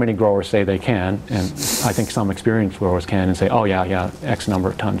 as so many growers say they can, and I think some experienced growers can, and say, oh yeah, X number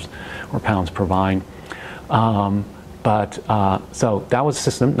of tons or pounds per vine. So that was a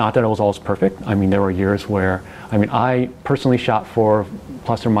system, not that it was always perfect. I mean, there were years where, I mean, I personally shot for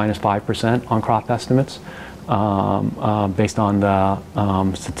plus or minus 5% on crop estimates based on the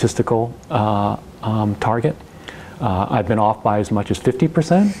statistical target. I've been off by as much as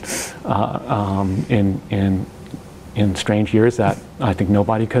 50% in strange years that I think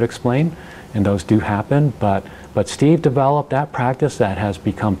nobody could explain, and those do happen. But Steve developed that practice that has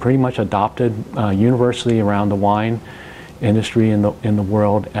become pretty much adopted universally around the wine industry in the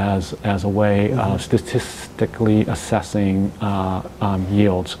world as a way of statistically assessing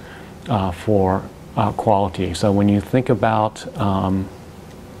yields for quality. So when you think about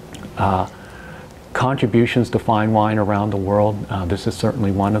contributions to fine wine around the world, this is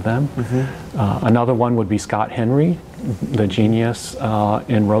certainly one of them. Another one would be Scott Henry, the genius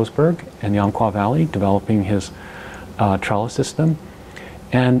in Roseburg and the Umpqua Valley, developing his trellis system.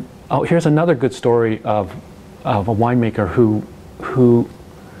 And here's another good story of a winemaker who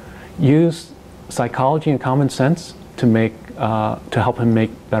used psychology and common sense to help him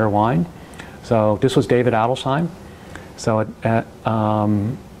make better wine. So this was David Adelsheim. So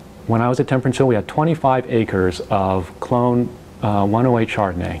when I was at Temperance Hill, we had 25 acres of clone 108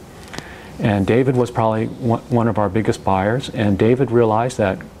 Chardonnay. And David was probably one of our biggest buyers, and David realized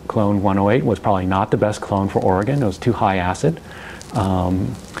that clone 108 was probably not the best clone for Oregon. It was too high acid.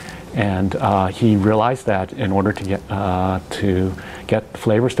 And he realized that in order to get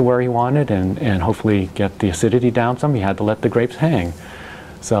flavors to where he wanted and hopefully get the acidity down some, he had to let the grapes hang.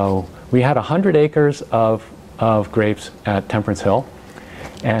 So we had 100 acres of grapes at Temperance Hill.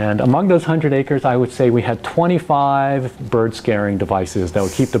 And among those 100 acres, I would say we had 25 bird scaring devices that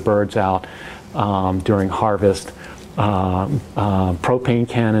would keep the birds out during harvest. Propane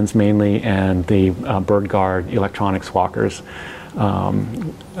cannons mainly, and the bird guard electronic squawkers.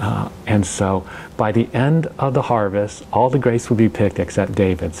 And so by the end of the harvest, all the grapes would be picked except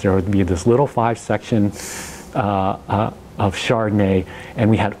David's. There would be this little 5-section of Chardonnay, and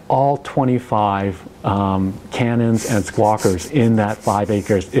we had all 25 cannons and squawkers in that 5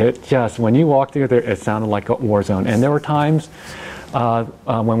 acres. It just, when you walked through there, it sounded like a war zone. And there were times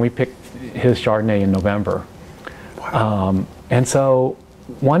when we picked his Chardonnay in November. Wow. And so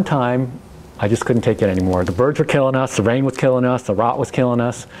one time, I just couldn't take it anymore. The birds were killing us, the rain was killing us, the rot was killing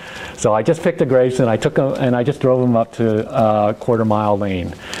us. So I just picked the grapes and I took them and I just drove them up to Quarter Mile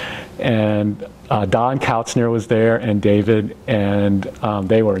Lane. And Don Kautzner was there and David, and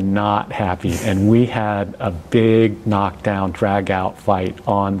they were not happy. And we had a big knockdown, drag out fight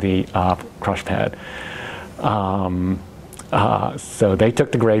on the crush pad. So they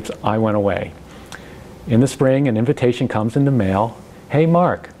took the grapes, I went away. In the spring, an invitation comes in the mail. Hey,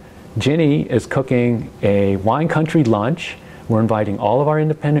 Mark, Ginny is cooking a wine country lunch. We're inviting all of our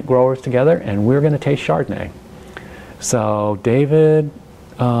independent growers together, and we're going to taste Chardonnay. So David,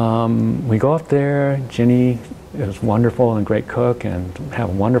 we go up there. Ginny is wonderful and a great cook, and have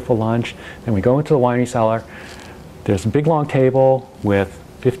a wonderful lunch. And we go into the winery cellar. There's a big long table with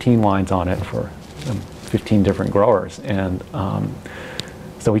 15 wines on it for 15 different growers. And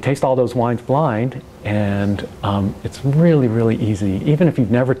so we taste all those wines blind, and it's really, really easy. Even if you've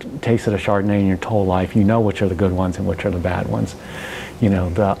never tasted a Chardonnay in your whole life, you know which are the good ones and which are the bad ones. You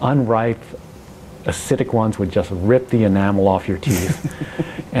know, the unripe, acidic ones would just rip the enamel off your teeth.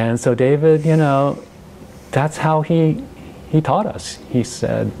 And so David, you know, that's how he taught us. He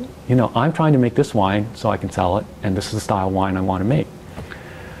said, you know, I'm trying to make this wine so I can sell it, and this is the style of wine I want to make.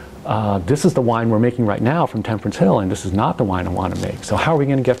 This is the wine we're making right now from Temperance Hill, and this is not the wine I want to make. So how are we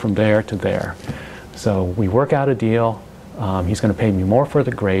going to get from there to there? So we work out a deal. He's going to pay me more for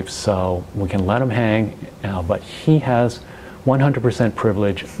the grapes, so we can let him hang. But he has 100%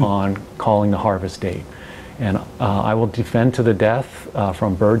 privilege on calling the harvest date. And I will defend to the death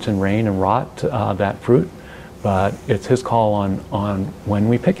from birds and rain and rot that fruit, but it's his call on when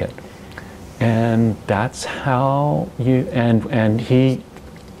we pick it. And that's how you, and he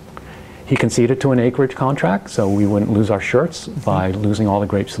He conceded to an acreage contract, so we wouldn't lose our shirts by losing all the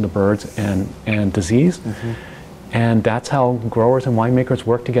grapes to the birds and disease. And that's how growers and winemakers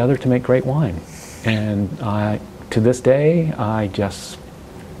work together to make great wine. And to this day, I just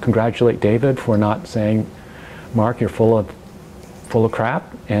congratulate David for not saying, Mark, you're full of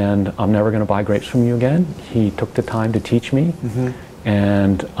crap, and I'm never going to buy grapes from you again. He took the time to teach me.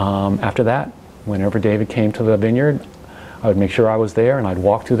 And after that, whenever David came to the vineyard, I would make sure I was there, and I'd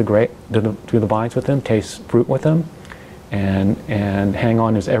walk through through the vines with him, taste fruit with him, and hang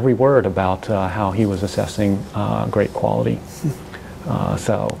on his every word about how he was assessing grape quality.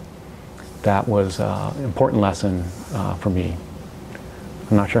 So that was an important lesson for me.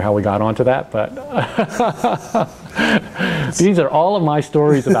 I'm not sure how we got onto that, but these are all of my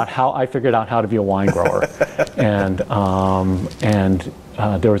stories about how I figured out how to be a wine grower. And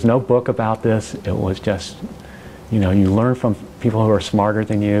there was no book about this. It was just, you learn from people who are smarter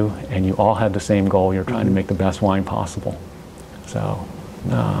than you, and you all had the same goal. You're trying to make the best wine possible. So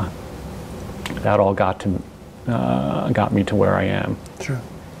that all got me to where I am. Sure.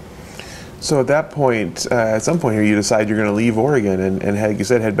 So at that point, at some point here, you decide you're going to leave Oregon and like you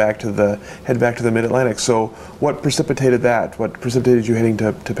said, head back to the Mid-Atlantic. So what precipitated that? What precipitated you heading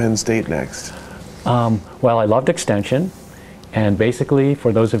to Penn State next? Well, I loved extension, and basically,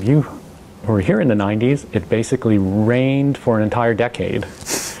 for those of you who were here in the 90s, it basically rained for an entire decade.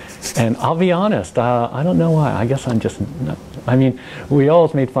 And I'll be honest, I don't know why. I guess I'm just not, we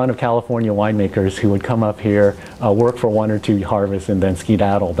always made fun of California winemakers who would come up here, work for 1 or 2 harvests, and then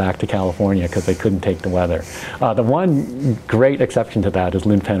skedaddle back to California because they couldn't take the weather. The one great exception to that is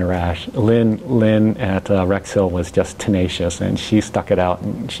Lynn Penarash. Lynn at Rex Hill was just tenacious, and she stuck it out,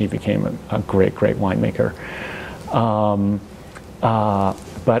 and she became a great winemaker.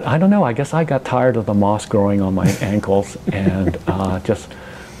 But I don't know, I guess I got tired of the moss growing on my ankles and just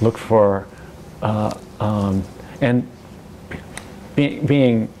looked for, and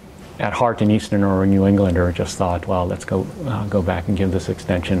being at heart an Easterner or a New Englander, just thought, well, let's go back and give this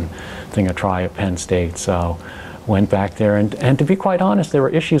extension thing a try at Penn State. So went back there, and to be quite honest, there were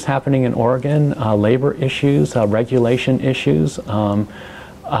issues happening in Oregon, labor issues, regulation issues. I'll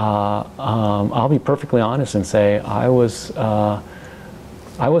be perfectly honest and say I was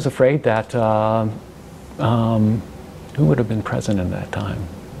afraid that who would have been president at that time?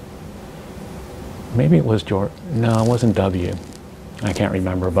 Maybe it was George. No, it wasn't W. I can't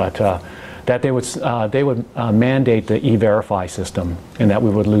remember, but that they would mandate the E-Verify system, and that we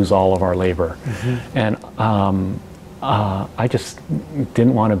would lose all of our labor. And I just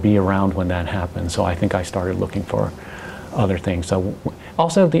didn't want to be around when that happened, so I think I started looking for other things. So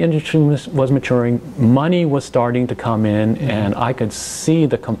also the industry was maturing, money was starting to come in, and I could see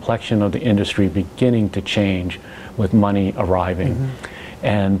the complexion of the industry beginning to change with money arriving.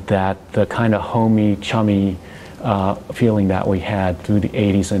 And that the kind of homey, chummy feeling that we had through the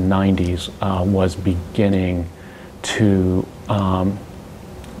 80s and 90s was beginning to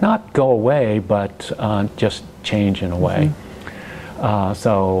not go away, but just change in a way.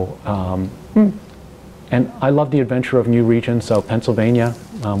 And I love the adventure of new regions, so Pennsylvania,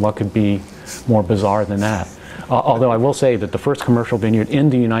 what could be more bizarre than that? Although I will say that the first commercial vineyard in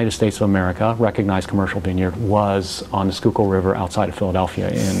the United States of America, recognized commercial vineyard, was on the Schuylkill River outside of Philadelphia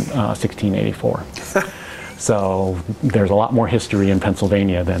in 1684. So there's a lot more history in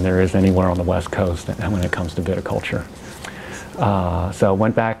Pennsylvania than there is anywhere on the West Coast when it comes to viticulture. So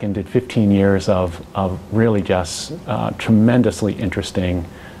went back and did 15 years of really just tremendously interesting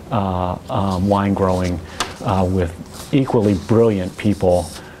wine growing with equally brilliant people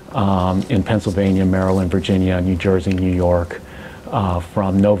in Pennsylvania, Maryland, Virginia, New Jersey, New York,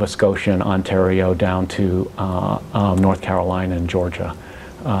 from Nova Scotia and Ontario down to North Carolina and Georgia.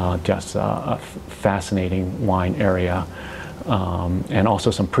 Just a fascinating wine area. And also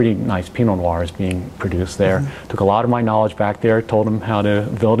some pretty nice Pinot Noirs being produced there. Took a lot of my knowledge back there, told them how to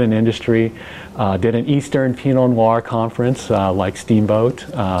build an industry, did an Eastern Pinot Noir conference like Steamboat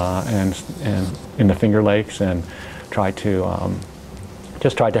and in the Finger Lakes, and tried to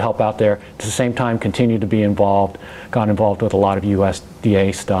help out there. At the same time, continued to be involved, got involved with a lot of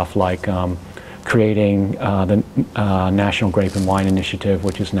USDA stuff like creating the National Grape and Wine Initiative,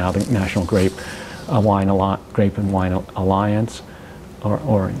 which is now the National Grape and Wine Alliance,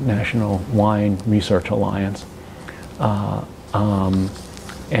 or National Wine Research Alliance,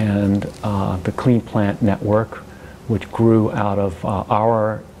 and the Clean Plant Network, which grew out of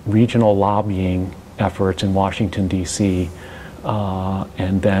our regional lobbying efforts in Washington, D.C.,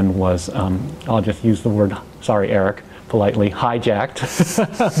 and then was, I'll just use the word, sorry, Eric, politely hijacked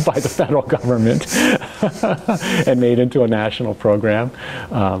by the federal government and made into a national program.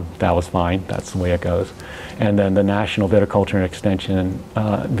 That was fine. That's the way it goes. And then the National Viticulture Extension,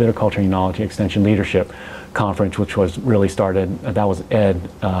 Viticulture Enology Extension Leadership Conference, which was really started, that was Ed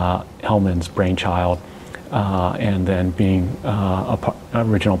Hellman's brainchild, and then being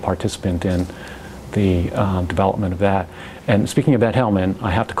original participant in the development of that. And speaking of Ed Hellman,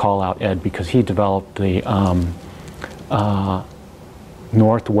 I have to call out Ed because he developed the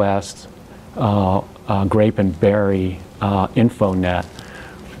Northwest grape and berry InfoNet,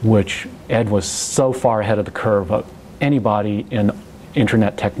 which Ed was so far ahead of the curve of anybody in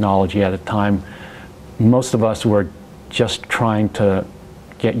internet technology at the time. Most of us were just trying to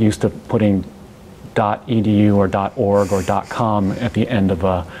get used to putting .edu or .org or .com at the end of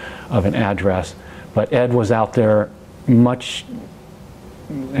an address. But Ed was out there much,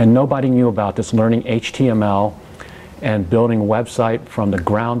 and nobody knew about this, learning HTML and building a website from the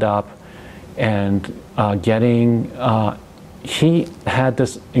ground up and he had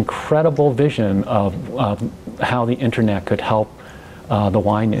this incredible vision of how the internet could help the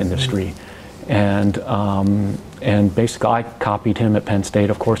wine industry. And basically I copied him at Penn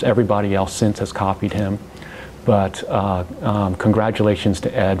State. Of course, everybody else since has copied him. But congratulations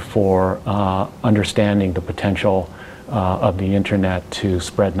to Ed for understanding the potential of the internet to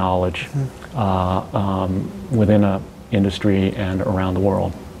spread knowledge within an industry and around the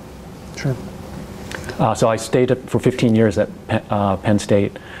world. Sure. So I stayed for 15 years at Penn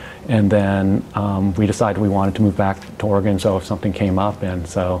State, and then we decided we wanted to move back to Oregon, so if something came up, and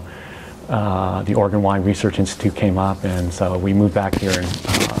so the Oregon Wine Research Institute came up, and so we moved back here in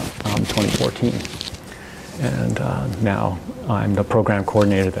 2014. And now I'm the program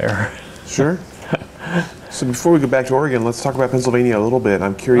coordinator there. Sure. So before we go back to Oregon, let's talk about Pennsylvania a little bit.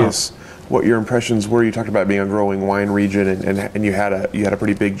 I'm curious what your impressions were. You talked about being a growing wine region, and you had a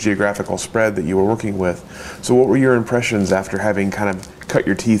pretty big geographical spread that you were working with. So what were your impressions after having kind of cut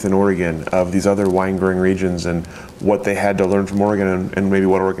your teeth in Oregon of these other wine growing regions and what they had to learn from Oregon and maybe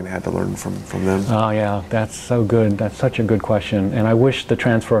what Oregon had to learn from them? Oh yeah, that's so good. That's such a good question. And I wish the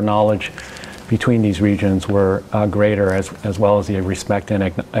transfer of knowledge between these regions were greater, as well as the respect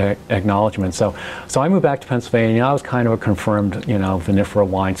and acknowledgement. So I moved back to Pennsylvania. I was kind of a confirmed, vinifera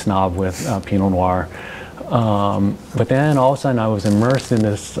wine snob with Pinot Noir. But then all of a sudden I was immersed in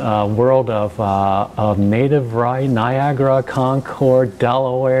this world of native variety, Niagara, Concord,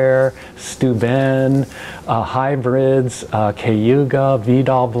 Delaware, Steuben, hybrids, Cayuga,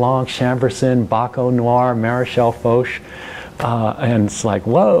 Vidal Blanc, Chambourcin, Baco Noir, Marichal Foch. And it's like,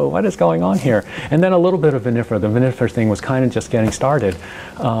 whoa, what is going on here? And then a little bit of vinifera. The vinifera thing was kind of just getting started.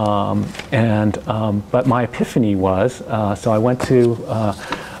 But my epiphany was, so I went to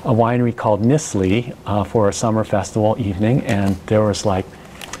a winery called Nisley for a summer festival evening, and there was like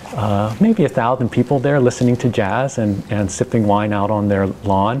maybe 1,000 people there listening to jazz and sipping wine out on their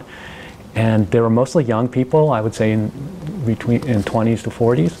lawn. And they were mostly young people, I would say in 20s to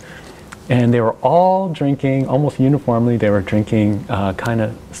 40s. And they were all drinking, almost uniformly, they were drinking kind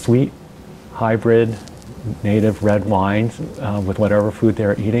of sweet, hybrid, native red wines with whatever food they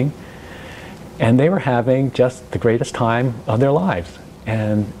were eating. And they were having just the greatest time of their lives.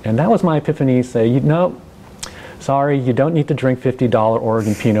 And that was my epiphany, say, sorry, you don't need to drink $50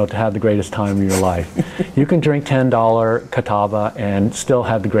 Oregon Pinot to have the greatest time of your life. You can drink $10 Catawba and still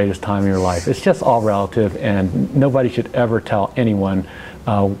have the greatest time of your life. It's just all relative, and nobody should ever tell anyone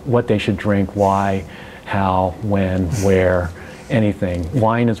what they should drink, why, how, when, where, anything.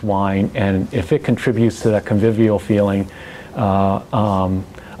 Wine is wine, and if it contributes to that convivial feeling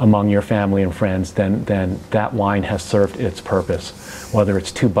among your family and friends, then that wine has served its purpose, whether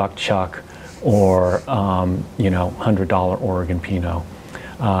it's $2 Chuck or $100 Oregon Pinot.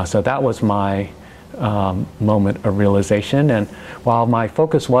 So that was my moment of realization, and while my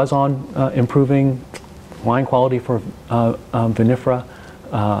focus was on improving wine quality for vinifera,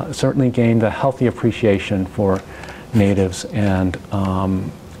 certainly gained a healthy appreciation for natives and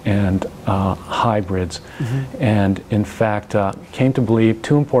hybrids. And in fact, came to believe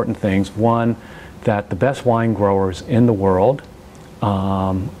two important things. One, that the best wine growers in the world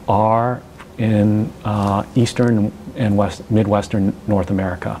are in eastern and midwestern North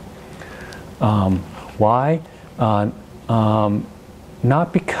America. Why? Not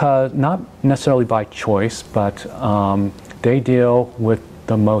necessarily by choice, but they deal with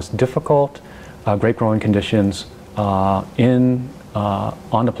the most difficult grape growing conditions on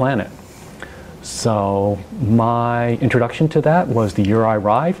the planet. So my introduction to that was the year I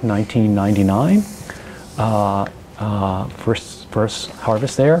arrived, 1999. First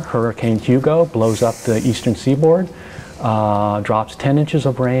harvest there, Hurricane Hugo blows up the eastern seaboard. drops 10 inches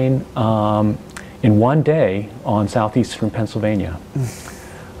of rain in one day on southeastern Pennsylvania.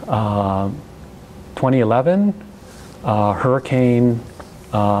 2011, Hurricane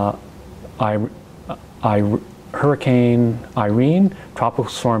Irene, Tropical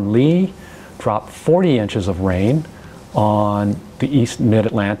Storm Lee, dropped 40 inches of rain on the East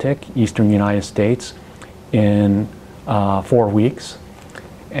Mid-Atlantic, eastern United States, in 4 weeks.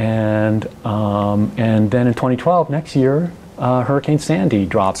 And then in 2012, next year, Hurricane Sandy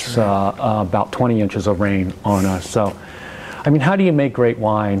drops about 20 inches of rain on us. So, I mean, how do you make great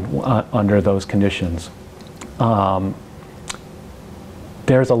wine under those conditions?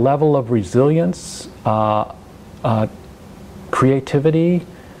 There's a level of resilience, creativity,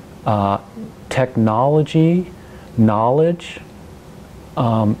 technology, knowledge,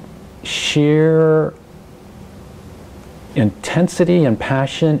 sheer intensity and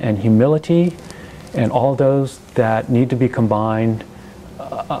passion and humility, and all those that need to be combined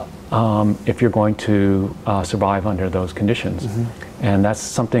if you're going to survive under those conditions. And that's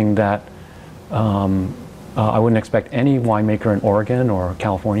something that I wouldn't expect any winemaker in Oregon or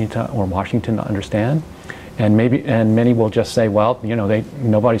California or Washington to understand. And many will just say, well, you know,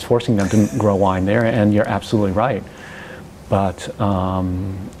 nobody's forcing them to grow wine there, and you're absolutely right. But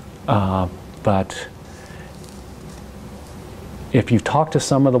if you talk to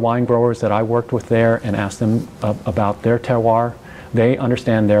some of the wine growers that I worked with there and ask them about their terroir, they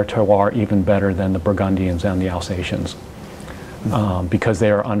understand their terroir even better than the Burgundians and the Alsatians, because they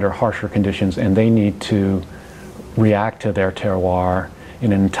are under harsher conditions and they need to react to their terroir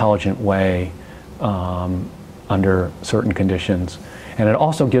in an intelligent way under certain conditions. And it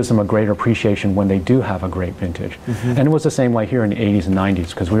also gives them a greater appreciation when they do have a great vintage. And it was the same way here in the 80s and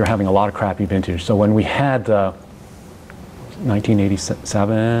 90s, because we were having a lot of crappy vintage. So when we had the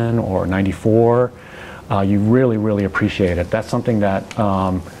 1987 or 94, you really, really appreciate it. That's something that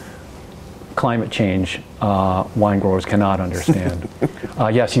climate change wine growers cannot understand.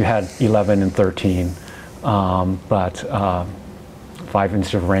 Yes, you had 11 and 13, but 5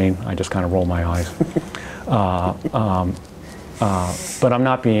 inches of rain, I just kind of roll my eyes. But I'm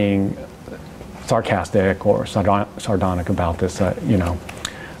not being sarcastic or sardonic about this. You know,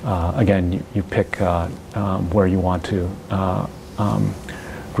 again, you pick where you want to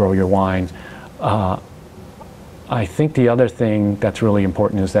grow your wine. I think the other thing that's really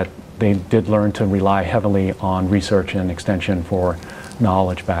important is that they did learn to rely heavily on research and extension for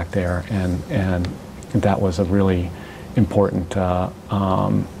knowledge back there, and that was a really important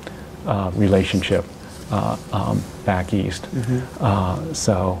relationship back east.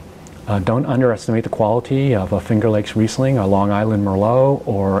 So don't underestimate the quality of a Finger Lakes Riesling, a Long Island Merlot,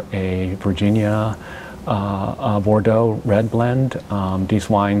 or a Virginia Bordeaux red blend. These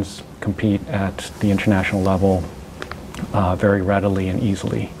wines compete at the international level very readily and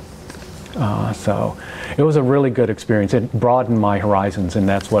easily. So it was a really good experience. It broadened my horizons, and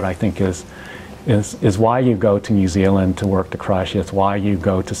that's what I think is why you go to New Zealand to work the crush. It's why you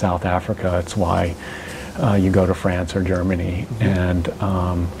go to South Africa. It's why you go to France or Germany. And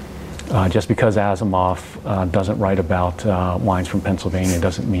just because Asimov doesn't write about wines from Pennsylvania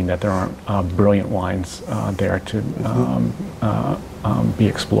doesn't mean that there aren't brilliant wines there to be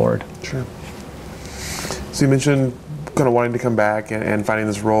explored. Sure. So you mentioned kind of wanting to come back and finding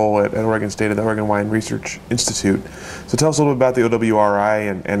this role at Oregon State at the Oregon Wine Research Institute. So tell us a little bit about the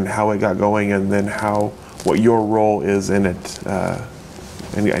OWRI and how it got going, and then what your role is in it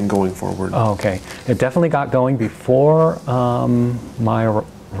and going forward. Okay, it definitely got going before my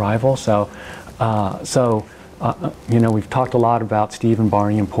arrival. So you know, we've talked a lot about Stephen,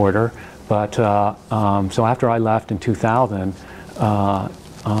 Barney, and Porter, but so after I left in 2000,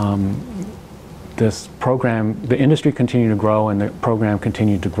 this program, the industry continued to grow, and the program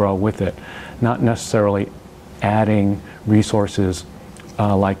continued to grow with it. Not necessarily adding resources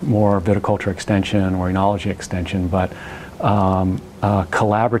like more viticulture extension or enology extension, but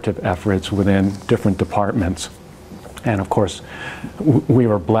collaborative efforts within different departments. And of course, we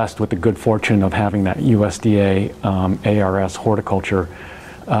were blessed with the good fortune of having that USDA ARS horticulture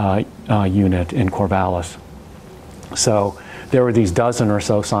unit in Corvallis. So there were these dozen or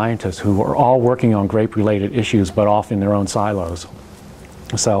so scientists who were all working on grape-related issues, but off in their own silos.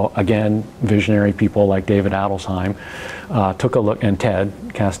 So again, visionary people like David Adelsheim took a look, and Ted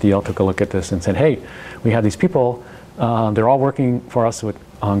Castile took a look at this and said, hey, we have these people, they're all working for us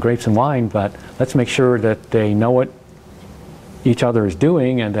on grapes and wine, but let's make sure that they know what each other is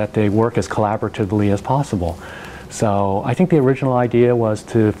doing and that they work as collaboratively as possible. So I think the original idea was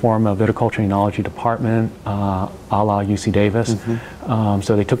to form a viticulture enology department a la UC Davis.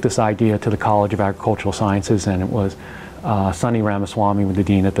 So they took this idea to the College of Agricultural Sciences, and it was Sonny Ramaswamy, the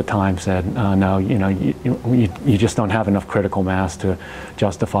dean at the time, said, no, you just don't have enough critical mass to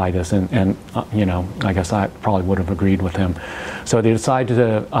justify this. And I guess I probably would have agreed with him. So they decided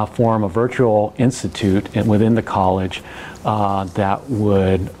to form a virtual institute within the college that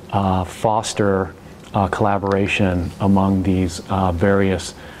would foster collaboration among these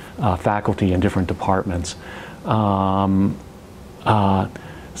various faculty in different departments.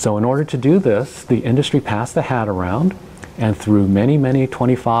 So in order to do this, the industry passed the hat around, and through many, many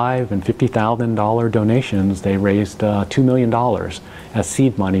 $25,000 and $50,000 donations, they raised $2 million as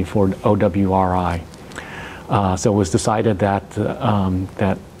seed money for OWRI. So it was decided that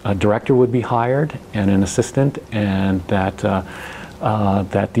that a director would be hired and an assistant, and that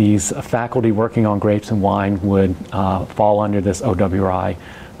that these faculty working on grapes and wine would fall under this OWRI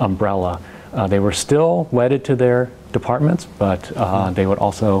umbrella. They were still wedded to their departments, but they would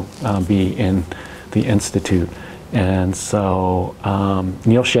also be in the institute. And so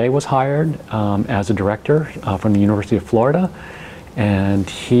Neil Shea was hired as a director from the University of Florida, and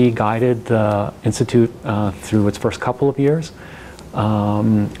he guided the institute through its first couple of years.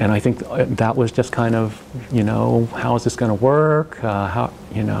 And I think that was just kind of, how is this going to work?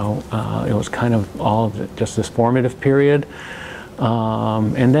 It was kind of all just this formative period.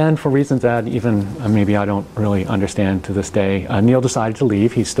 And then for reasons that even maybe I don't really understand to this day, Neil decided to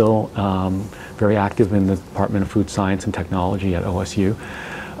leave. He's still very active in the Department of Food Science and Technology at OSU.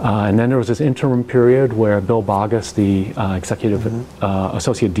 And then there was this interim period where Bill Boggess, the executive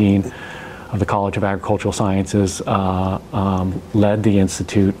associate dean of the College of Agricultural Sciences, led the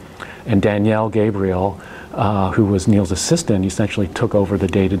institute, and Danielle Gabriel, who was Neil's assistant, essentially took over the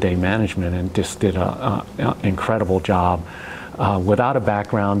day-to-day management and just did an incredible job. Without a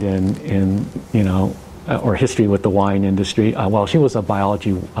background in or history with the wine industry. Well, she was a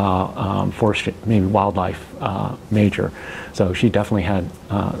biology, forestry, maybe wildlife major, so she definitely had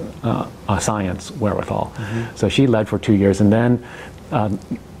a science wherewithal. So she led for 2 years, and then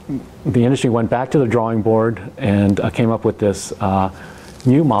the industry went back to the drawing board and came up with this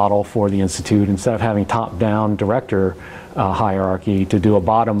new model for the institute. Instead of having top-down director hierarchy, to do a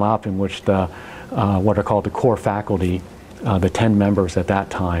bottom-up in which the what are called the core faculty, the 10 members at that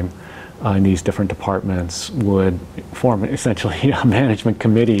time in these different departments, would form essentially a management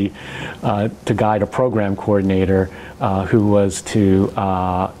committee to guide a program coordinator who was to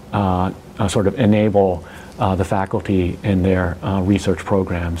sort of enable the faculty in their research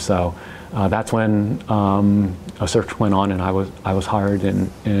program. So that's when a search went on, and I was hired in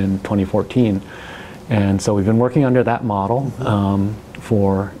 2014. And so we've been working under that model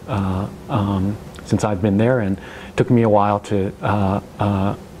for since I've been there, and it took me a while to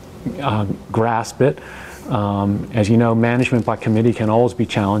grasp it. As you know, management by committee can always be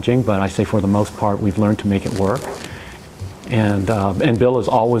challenging, but I say for the most part we've learned to make it work. And Bill is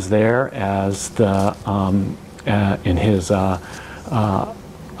always there as the in his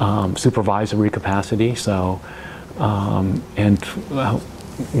supervisory capacity. So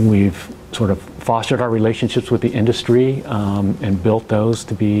we've sort of fostered our relationships with the industry and built those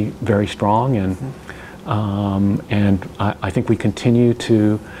to be very strong. And I think we continue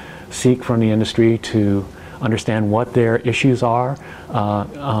to seek from the industry to understand what their issues are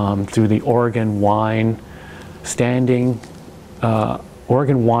through the Oregon Wine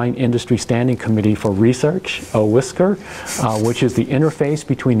Industry Standing Committee for Research, OWISCR, which is the interface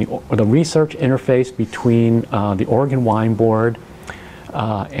between the research interface between the Oregon Wine Board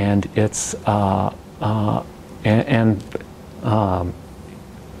and its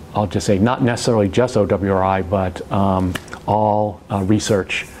I'll just say not necessarily just OWRI, but all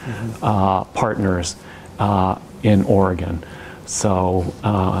research partners in Oregon. So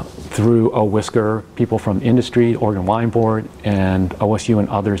through OWISCR, people from industry, Oregon Wine Board, and OSU and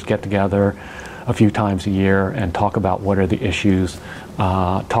others get together a few times a year and talk about what are the issues,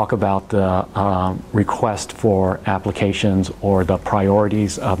 talk about the request for applications or the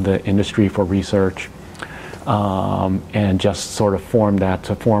priorities of the industry for research, and just sort of form that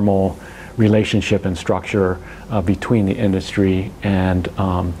formal relationship and structure between the industry and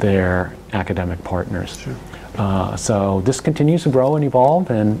their academic partners. Sure. So this continues to grow and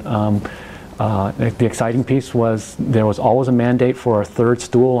evolve, and the exciting piece was there was always a mandate for a third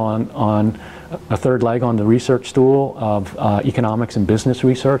stool on a third leg on the research stool of economics and business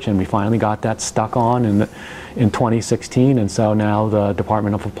research, and we finally got that stuck on in 2016. And so now the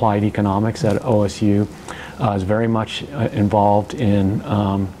Department of Applied Economics at OSU is very much involved in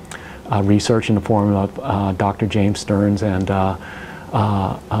research in the form of Dr. James Stearns and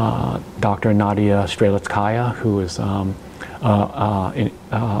Dr. Nadia Strelitskaya, who is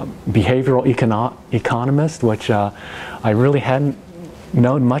behavioral economist, which I really hadn't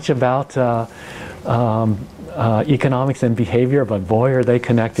known much about economics and behavior, but boy are they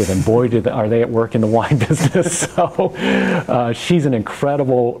connected, and boy are they at work in the wine business. So she's an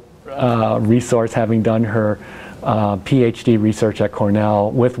incredible resource, having done her PhD research at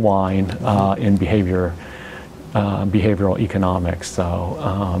Cornell with wine in behavioral economics. So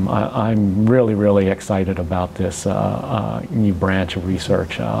I'm really, really excited about this new branch of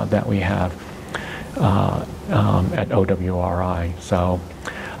research that we have at OWRI. So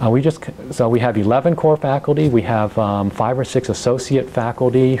we have 11 core faculty. We have 5 or 6 associate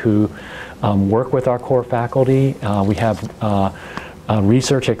faculty who work with our core faculty. We have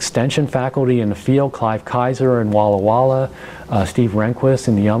research extension faculty in the field: Clive Kaiser in Walla Walla, Steve Rehnquist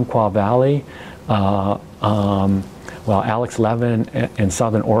in the Umpqua Valley. Well, Alex Levin in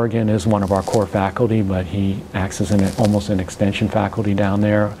Southern Oregon is one of our core faculty, but he acts as almost an extension faculty down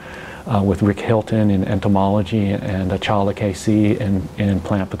there, with Rick Hilton in entomology and Achala KC in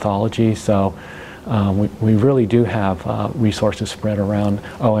plant pathology. So we really do have resources spread around.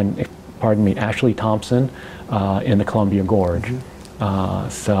 Oh, and pardon me, Ashley Thompson in the Columbia Gorge.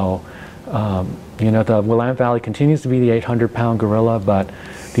 You know, the Willamette Valley continues to be the 800-pound gorilla, but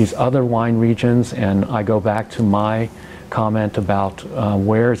these other wine regions, and I go back to my comment about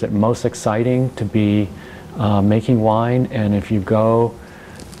where is it most exciting to be making wine, and if you go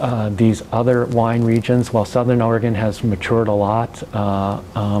these other wine regions, well, Southern Oregon has matured a lot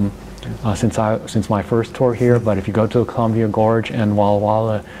since my first tour here, but if you go to the Columbia Gorge and Walla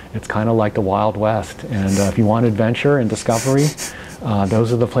Walla, it's kind of like the Wild West, and if you want adventure and discovery,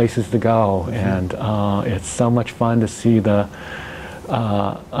 those are the places to go. And it's so much fun to see the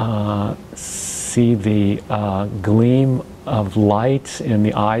gleam of light in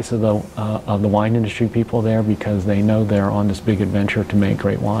the eyes of the wine industry people there, because they know they're on this big adventure to make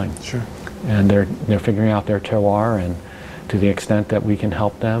great wine. Sure. And they're figuring out their terroir, and to the extent that we can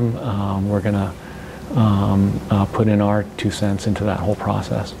help them, we're going to put in our 2 cents into that whole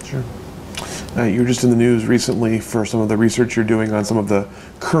process. Sure. You were just in the news recently for some of the research you're doing on some of the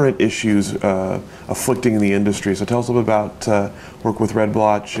current issues afflicting the industry. So tell us a little bit about work with red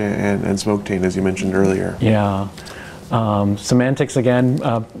blotch and smoke taint, as you mentioned earlier. Yeah. Semantics again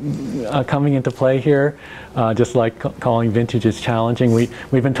coming into play here, just like calling vintages challenging.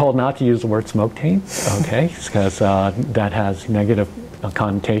 We've been told not to use the word smoke taint, okay, because that has negative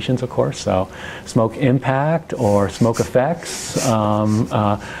connotations, of course. So smoke impact or smoke effects.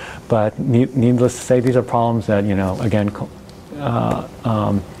 But needless to say, these are problems that, you know, again,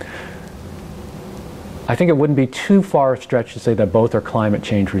 I think it wouldn't be too far a stretch to say that both are climate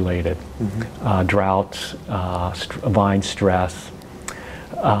change related. Mm-hmm. Drought, vine stress,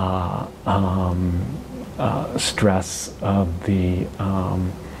 stress of the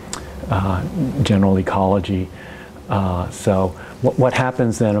general ecology. So what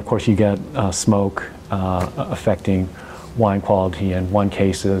happens then, of course, you get smoke affecting wine quality. In one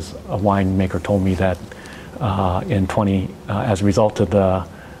case, a winemaker told me that as a result of the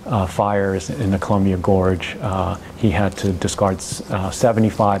fires in the Columbia Gorge, he had to discard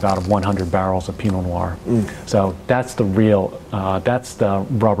 75 out of 100 barrels of Pinot Noir. Mm. So that's the real, that's the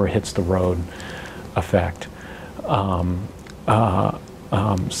rubber hits the road effect.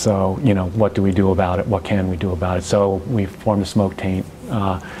 So, you know, what do we do about it? What can we do about it? So we formed a smoke taint,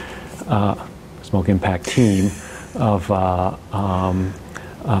 smoke impact team of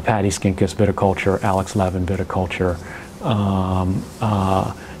Patty Skinkis viticulture, Alex Levin viticulture,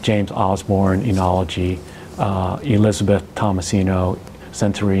 James Osborne enology, Elizabeth Tomasino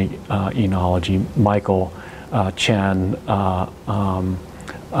sensory enology, Michael Chien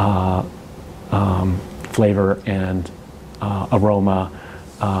flavor and aroma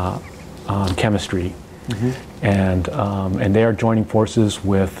chemistry. Mm-hmm. And they are joining forces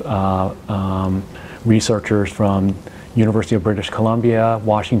with researchers from University of British Columbia,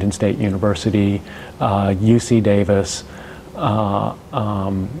 Washington State University, UC Davis,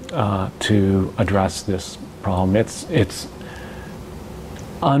 to address this problem. It's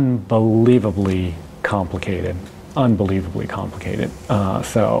unbelievably complicated,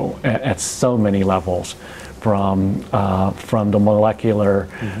 so at so many levels, from the molecular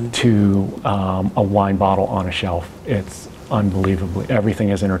mm-hmm. to a wine bottle on a shelf. It's unbelievably, everything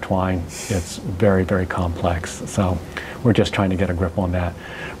is intertwined. It's very, very complex. So we're just trying to get a grip on that.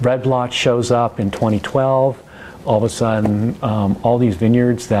 Red blotch shows up in 2012. All of a sudden, all these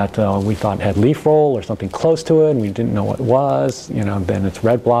vineyards that we thought had leaf roll or something close to it, and we didn't know what it was, you know, then it's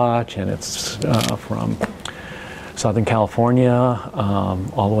red blotch, and it's from Southern California,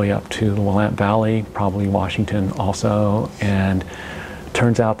 all the way up to the Willamette Valley, probably Washington also. And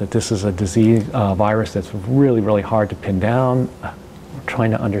turns out that this is a disease, virus that's really, really hard to pin down. We're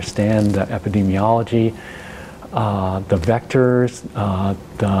trying to understand the epidemiology, the vectors,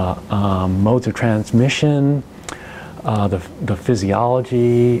 the modes of transmission, the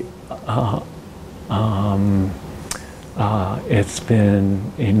physiology. It's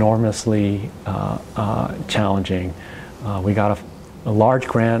been enormously challenging. We got a large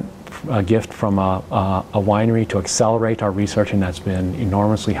grant gift from a winery to accelerate our research, and that's been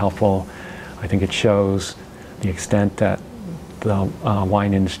enormously helpful. I think it shows the extent that the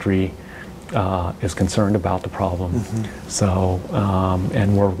wine industry is concerned about the problem. Mm-hmm. So,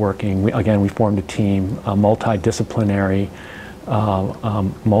 and we're working, we formed a team, a multidisciplinary,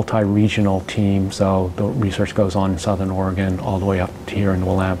 multi-regional team, so the research goes on in Southern Oregon all the way up to here in the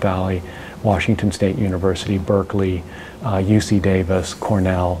Willamette Valley, Washington State University, Berkeley, UC Davis,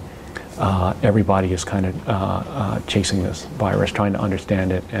 Cornell. Everybody is kind of chasing this virus, trying to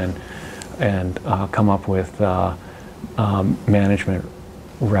understand it and come up with management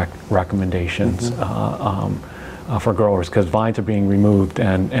recommendations for growers, because vines are being removed,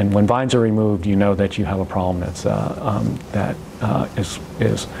 and when vines are removed, you know that you have a problem that's is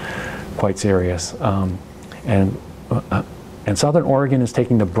quite serious. And Southern Oregon is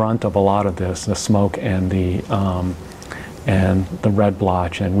taking the brunt of a lot of this, the smoke and the red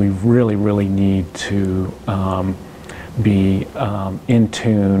blotch, and we really need to be in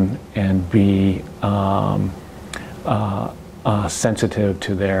tune and be sensitive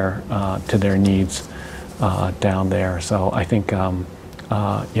to their needs down there. So I think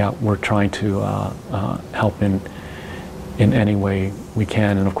we're trying to help in any way we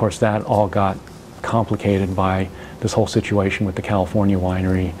can, and of course that all got complicated by this whole situation with the California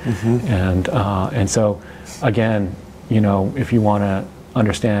winery. Mm-hmm. And so again, if you want to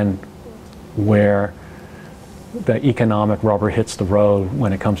understand where the economic rubber hits the road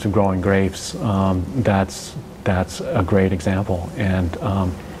when it comes to growing grapes, that's a great example. And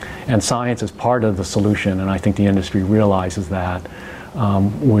science is part of the solution, and I think the industry realizes that.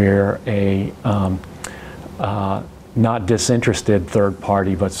 We're a not disinterested third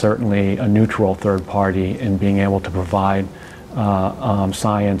party, but certainly a neutral third party in being able to provide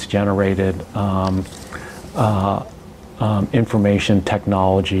science-generated information,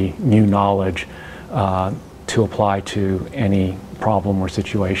 technology, new knowledge to apply to any problem or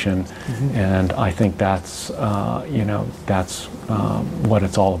situation. Mm-hmm. And I think that's what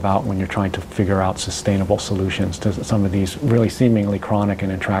it's all about when you're trying to figure out sustainable solutions to some of these really seemingly chronic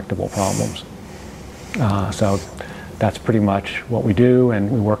and intractable problems. So that's pretty much what we do, and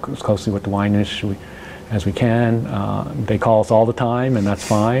we work as closely with the wine industry as we can. They call us all the time, and that's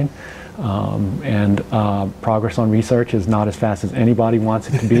fine. Progress on research is not as fast as anybody wants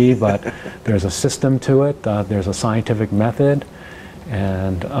it to be, but there's a system to it. There's a scientific method,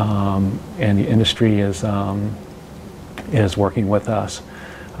 and the industry is working with us.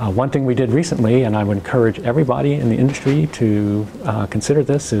 One thing we did recently, and I would encourage everybody in the industry to consider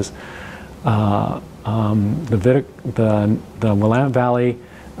this, is the Willamette Valley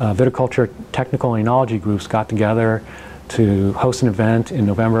Viticulture Technical Enology groups got together to host an event in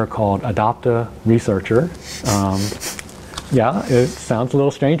November called Adopt a Researcher. It sounds a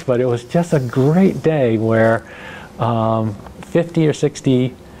little strange, but it was just a great day where 50 or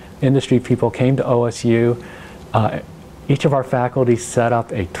 60 industry people came to OSU. Each of our faculty set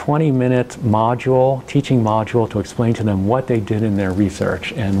up a 20-minute teaching module to explain to them what they did in their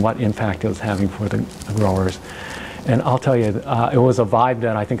research and what impact it was having for the growers. And I'll tell you, it was a vibe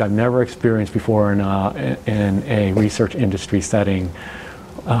that I think I've never experienced before in a research industry setting.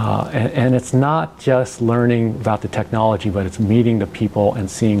 And it's not just learning about the technology, but it's meeting the people and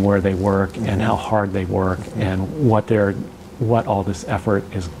seeing where they work and how hard they work and what all this effort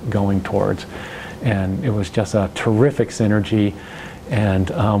is going towards. And it was just a terrific synergy. And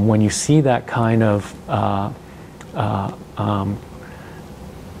when you see that kind of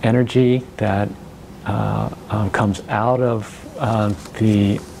energy that comes out of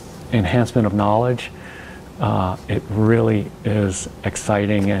the enhancement of knowledge, it really is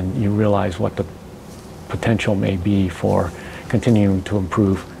exciting, and you realize what the potential may be for continuing to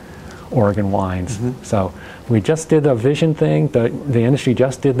improve Oregon wines. Mm-hmm. So we just did a vision thing. The industry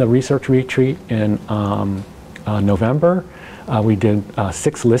just did the research retreat in November. We did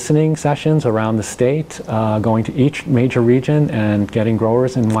 6 listening sessions around the state, going to each major region and getting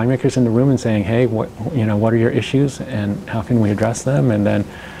growers and winemakers in the room and saying, hey, what are your issues and how can we address them? And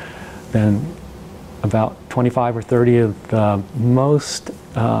then about 25 or 30 of the most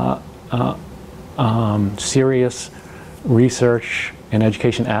serious research and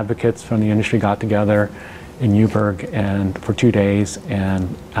education advocates from the industry got together in Newburgh and for 2 days,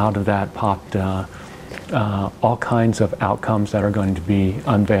 and out of that popped all kinds of outcomes that are going to be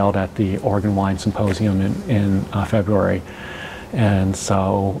unveiled at the Oregon Wine Symposium in February. And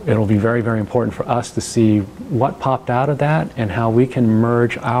so it'll be very, very important for us to see what popped out of that and how we can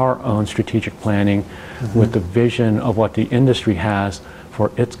merge our own strategic planning with the vision of what the industry has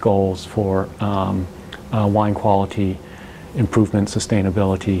for its goals for wine quality, improvement,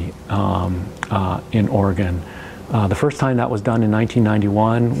 sustainability in Oregon. The first time that was done in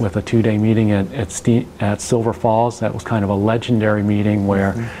 1991 with a 2-day meeting at Silver Falls. That was kind of a legendary meeting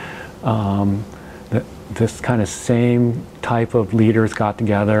where this kind of same type of leaders got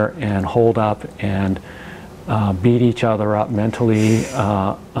together and holed up and beat each other up mentally,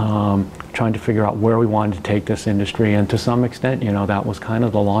 trying to figure out where we wanted to take this industry. And to some extent, you know, that was kind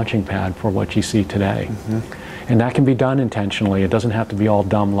of the launching pad for what you see today. And that can be done intentionally. It doesn't have to be all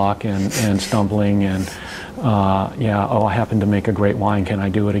dumb luck and stumbling and, yeah, oh, I happen to make a great wine, can I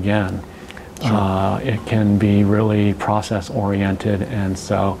do it again? Sure. It can be really process-oriented, and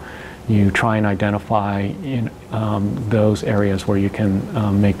so you try and identify in those areas where you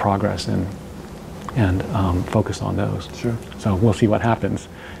can make progress and focus on those. Sure. So we'll see what happens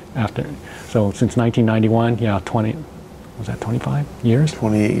after. So since 1991, yeah, 20, was that 25 years?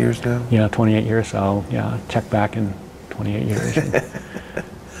 28 years now. Yeah, 28 years. So yeah, check back in 28 years.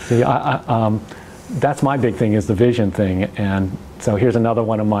 See, that's my big thing, is the vision thing. And so here's another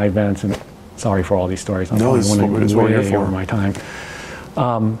one of my events, and sorry for all these stories. I'm way over my time.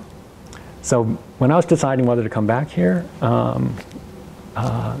 So when I was deciding whether to come back here, the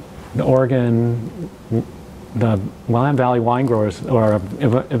Oregon, the Willamette Valley Wine Growers, or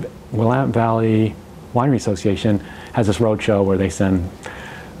Willamette Valley Winery Association has this road show where they send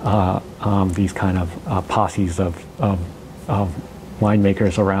these kind of posses of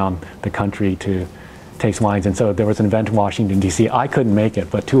winemakers around the country to taste wines. And so there was an event in Washington, D.C. I couldn't make it,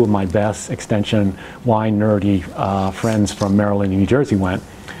 but two of my best extension wine nerdy friends from Maryland and New Jersey went.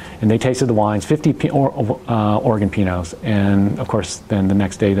 And they tasted the wines, 50 Oregon Pinots. And of course, then the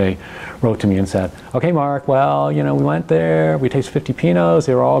next day they wrote to me and said, okay, Mark, well, you know, we went there, we tasted 50 Pinots,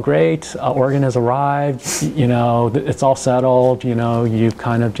 they were all great. Oregon has arrived, you know, it's all settled, you know, you've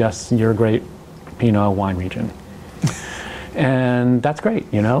kind of just, you're a great Pinot wine region. And that's great,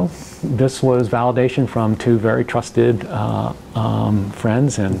 you know. This was validation from two very trusted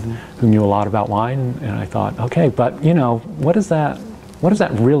friends and who knew a lot about wine. And I thought, okay, but you know, what does that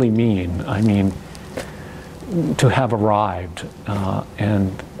really mean? I mean, to have arrived,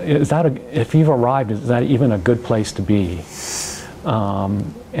 and is that if you've arrived, is that even a good place to be?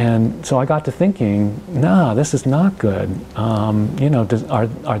 And so I got to thinking, nah, this is not good. You know,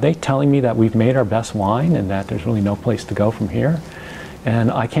 are they telling me that we've made our best wine and that there's really no place to go from here?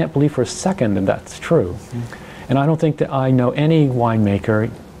 And I can't believe for a second that that's true. And I don't think that I know any winemaker,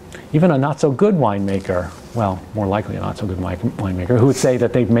 even a not so good winemaker, well, more likely a not so good winemaker, who would say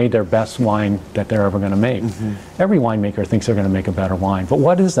that they've made their best wine that they're ever going to make. Every winemaker thinks they're going to make a better wine. But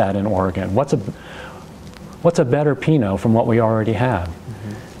what is that in Oregon? What's a better Pinot from what we already have?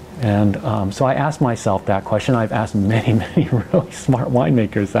 And so I asked myself that question. I've asked many, many really smart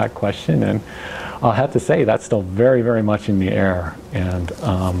winemakers that question, and I'll have to say that's still very, very much in the air. And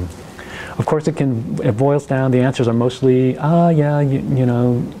of course, it boils down, the answers are mostly, yeah, you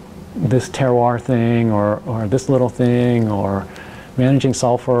know, this terroir thing, or this little thing, or managing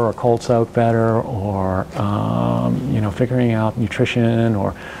sulfur or cold soak better, or you know, figuring out nutrition,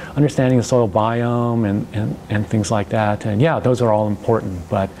 or understanding the soil biome and things like that. And yeah, those are all important,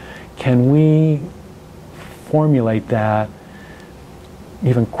 but can we formulate that,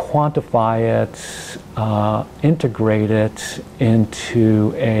 even quantify it, integrate it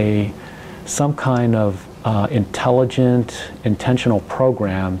into some kind of intelligent, intentional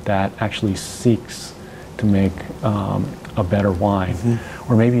program that actually seeks to make a better wine,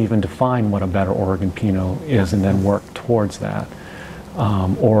 or maybe even define what a better Oregon Pinot is and then work towards that?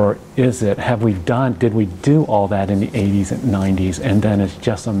 Or is it, did we do all that in the 80s and 90s, and then it's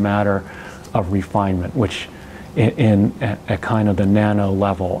just a matter of refinement, which at kind of the nano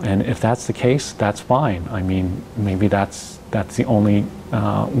level? And if that's the case, that's fine. I mean, maybe that's the only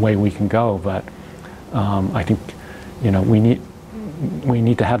way we can go, but I think, you know, we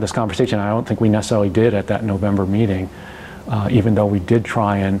need to have this conversation. I don't think we necessarily did at that November meeting, even though we did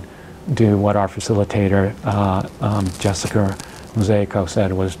try and do what our facilitator, Jessica Mosaico,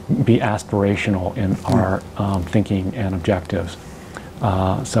 said was be aspirational in our thinking and objectives.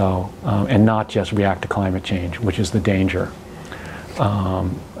 And not just react to climate change, which is the danger.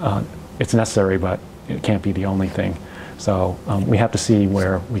 it's necessary, but it can't be the only thing. So we have to see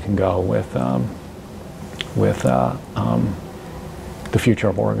where we can go with the future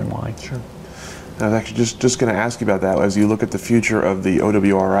of Oregon wine. Sure. I was actually just going to ask you about that. As you look at the future of the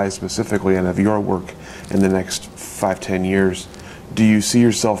OWRI specifically and of your work in the next 5-10 years, do you see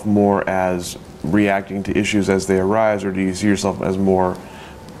yourself more as reacting to issues as they arise, or do you see yourself as more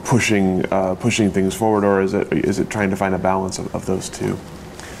pushing things forward, or is it trying to find a balance of those two?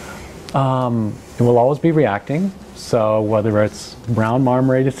 It will always be reacting. So whether it's brown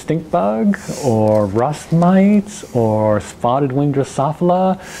marmorated stink bug, or rust mites, or spotted winged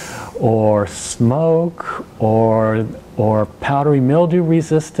Drosophila, or smoke, or powdery mildew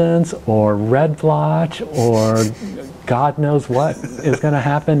resistance, or red blotch, or God knows what is going to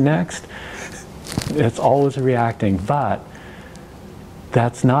happen next, it's always reacting. But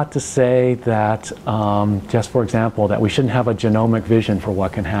that's not to say that, just for example, that we shouldn't have a genomic vision for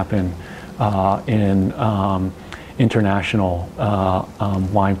what can happen in international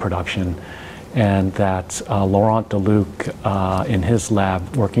wine production, and that Laurent Deluc in his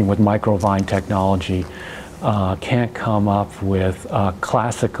lab, working with microvine technology, can't come up with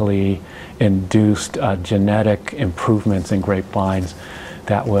classically induced genetic improvements in grapevines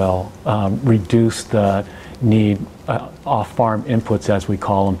that will reduce the need off-farm inputs, as we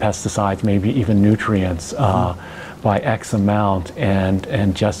call them, pesticides, maybe even nutrients, by X amount,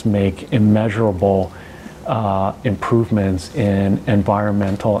 and just make immeasurable improvements in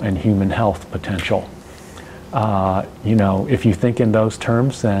environmental and human health potential. You know, if you think in those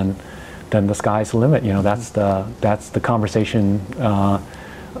terms, then the sky's the limit. You know, that's the conversation.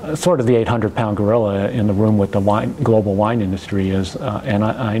 Sort of the 800-pound gorilla in the room with the global wine industry is,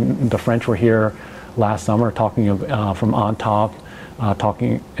 and the French were here last summer talking from On Top,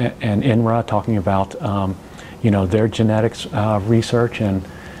 talking, and INRA talking about you know, their genetics research, and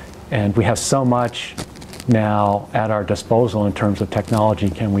we have so much now at our disposal in terms of technology.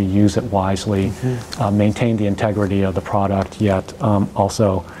 Can we use it wisely, maintain the integrity of the product, yet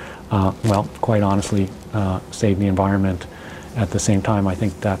also, well, quite honestly, save the environment at the same time? I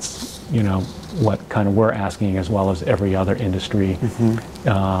think that's, you know, what kind of we're asking, as well as every other industry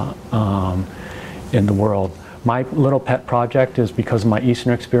in the world. My little pet project is, because of my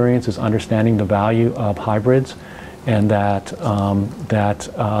Eastern experience, is understanding the value of hybrids, and that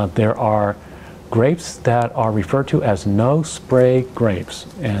there are grapes that are referred to as no-spray grapes.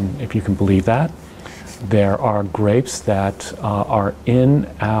 And if you can believe that, there are grapes that are in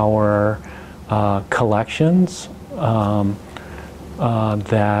our collections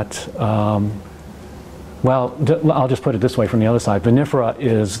well, I'll just put it this way from the other side. Vinifera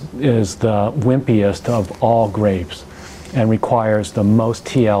is the wimpiest of all grapes and requires the most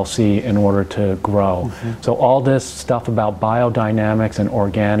TLC in order to grow. So all this stuff about biodynamics and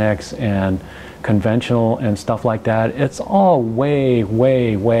organics and conventional and stuff like that, it's all way,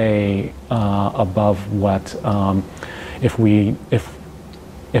 way, way above what, if we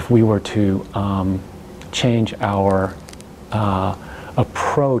were to change our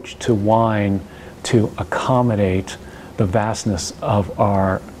approach to wine to accommodate the vastness of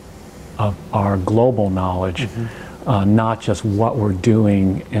our global knowledge, not just what we're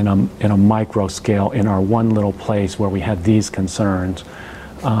doing in a micro scale in our one little place where we have these concerns,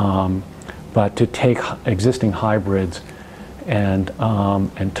 but to take existing hybrids and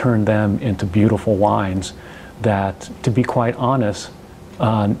turn them into beautiful wines that, to be quite honest,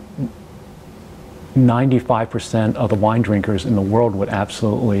 95% of the wine drinkers in the world would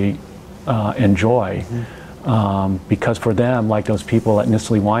absolutely enjoy, because for them, like those people at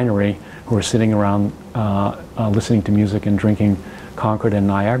Nicholson Winery who are sitting around listening to music and drinking Concord and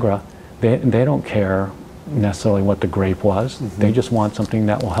Niagara, they don't care necessarily what the grape was. They just want something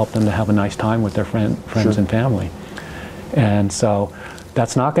that will help them to have a nice time with their friends and family. And so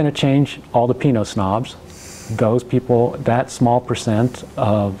that's not going to change all the Pinot snobs. Those people, that small percent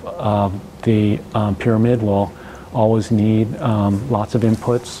of the pyramid, will always need lots of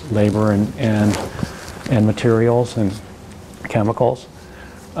inputs, labor and materials and chemicals.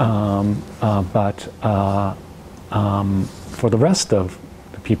 But for the rest of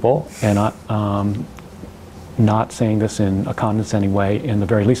the people, and not saying this in a condescending way in the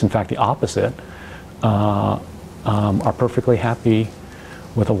very least, in fact the opposite, are perfectly happy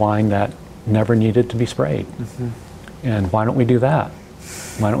with a wine that never needed to be sprayed. And why don't we do that?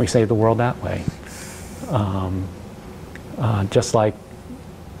 Why don't we save the world that way? Just like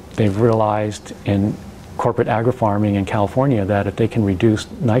they've realized in corporate agri-farming in California that if they can reduce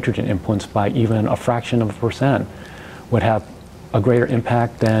nitrogen inputs by even a fraction of a percent, would have a greater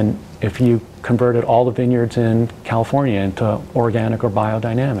impact than if you converted all the vineyards in California into organic or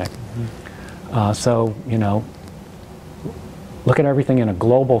biodynamic. So, look at everything in a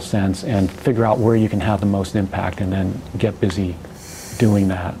global sense and figure out where you can have the most impact, and then get busy doing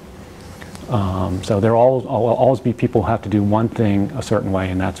that. So there will always be people who have to do one thing a certain way,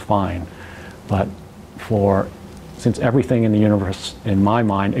 and that's fine. But since everything in the universe, in my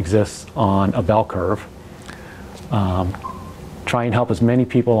mind, exists on a bell curve, try and help as many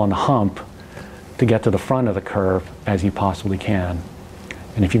people on the hump to get to the front of the curve as you possibly can.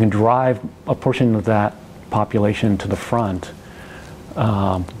 And if you can drive a portion of that population to the front,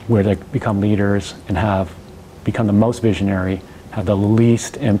 where they become leaders and become the most visionary, have the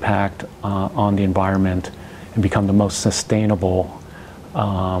least impact on the environment, and become the most sustainable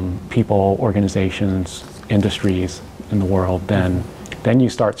people, organizations, industries in the world, then you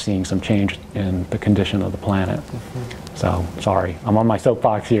start seeing some change in the condition of the planet. So, sorry, I'm on my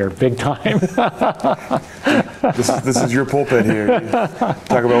soapbox here, big time. This is your pulpit here.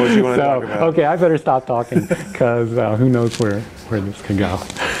 Talk about what you want to talk about. Okay, I better stop talking, because who knows where this could go.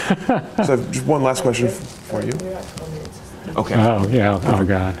 So just one last question for you. Okay. Oh, yeah. Oh,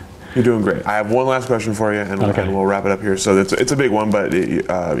 God. You're doing great. I have one last question for you, and we'll wrap it up here. So it's a big one, but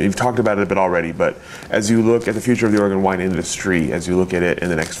you've talked about it a bit already. But as you look at the future of the Oregon wine industry, as you look at it in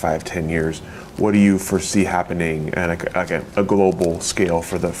the next 5-10 years, what do you foresee happening at a global scale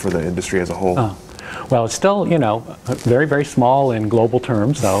for the industry as a whole? Well, it's still, very, very small in global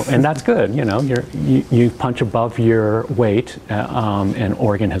terms, and that's good. You punch above your weight, and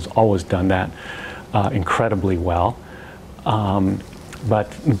Oregon has always done that incredibly well.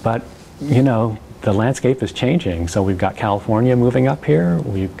 But the landscape is changing. So we've got California moving up here.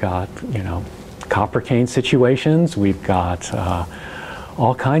 We've got, copper cane situations. We've got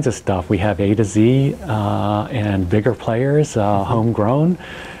all kinds of stuff. We have A to Z and bigger players, homegrown,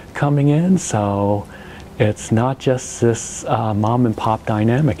 coming in. So it's not just this mom and pop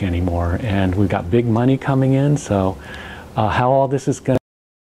dynamic anymore. And we've got big money coming in. So how all this is going to...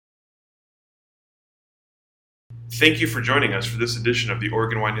 Thank you for joining us for this edition of the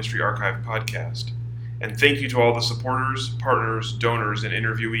Oregon Wine History Archive podcast. And thank you to all the supporters, partners, donors, and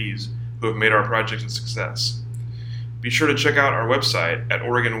interviewees who have made our project a success. Be sure to check out our website at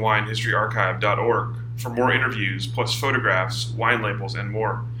OregonWineHistoryArchive.org for more interviews, plus photographs, wine labels, and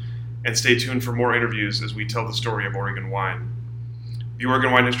more. And stay tuned for more interviews as we tell the story of Oregon wine. The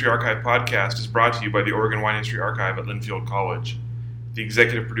Oregon Wine History Archive podcast is brought to you by the Oregon Wine History Archive at Linfield College. The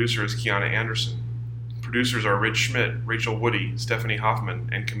executive producer is Kiana Anderson. Producers are Rich Schmidt, Rachel Woody, Stephanie Hoffman,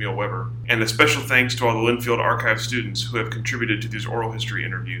 and Camille Weber. And a special thanks to all the Linfield Archive students who have contributed to these oral history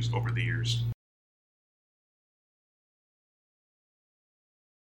interviews over the years.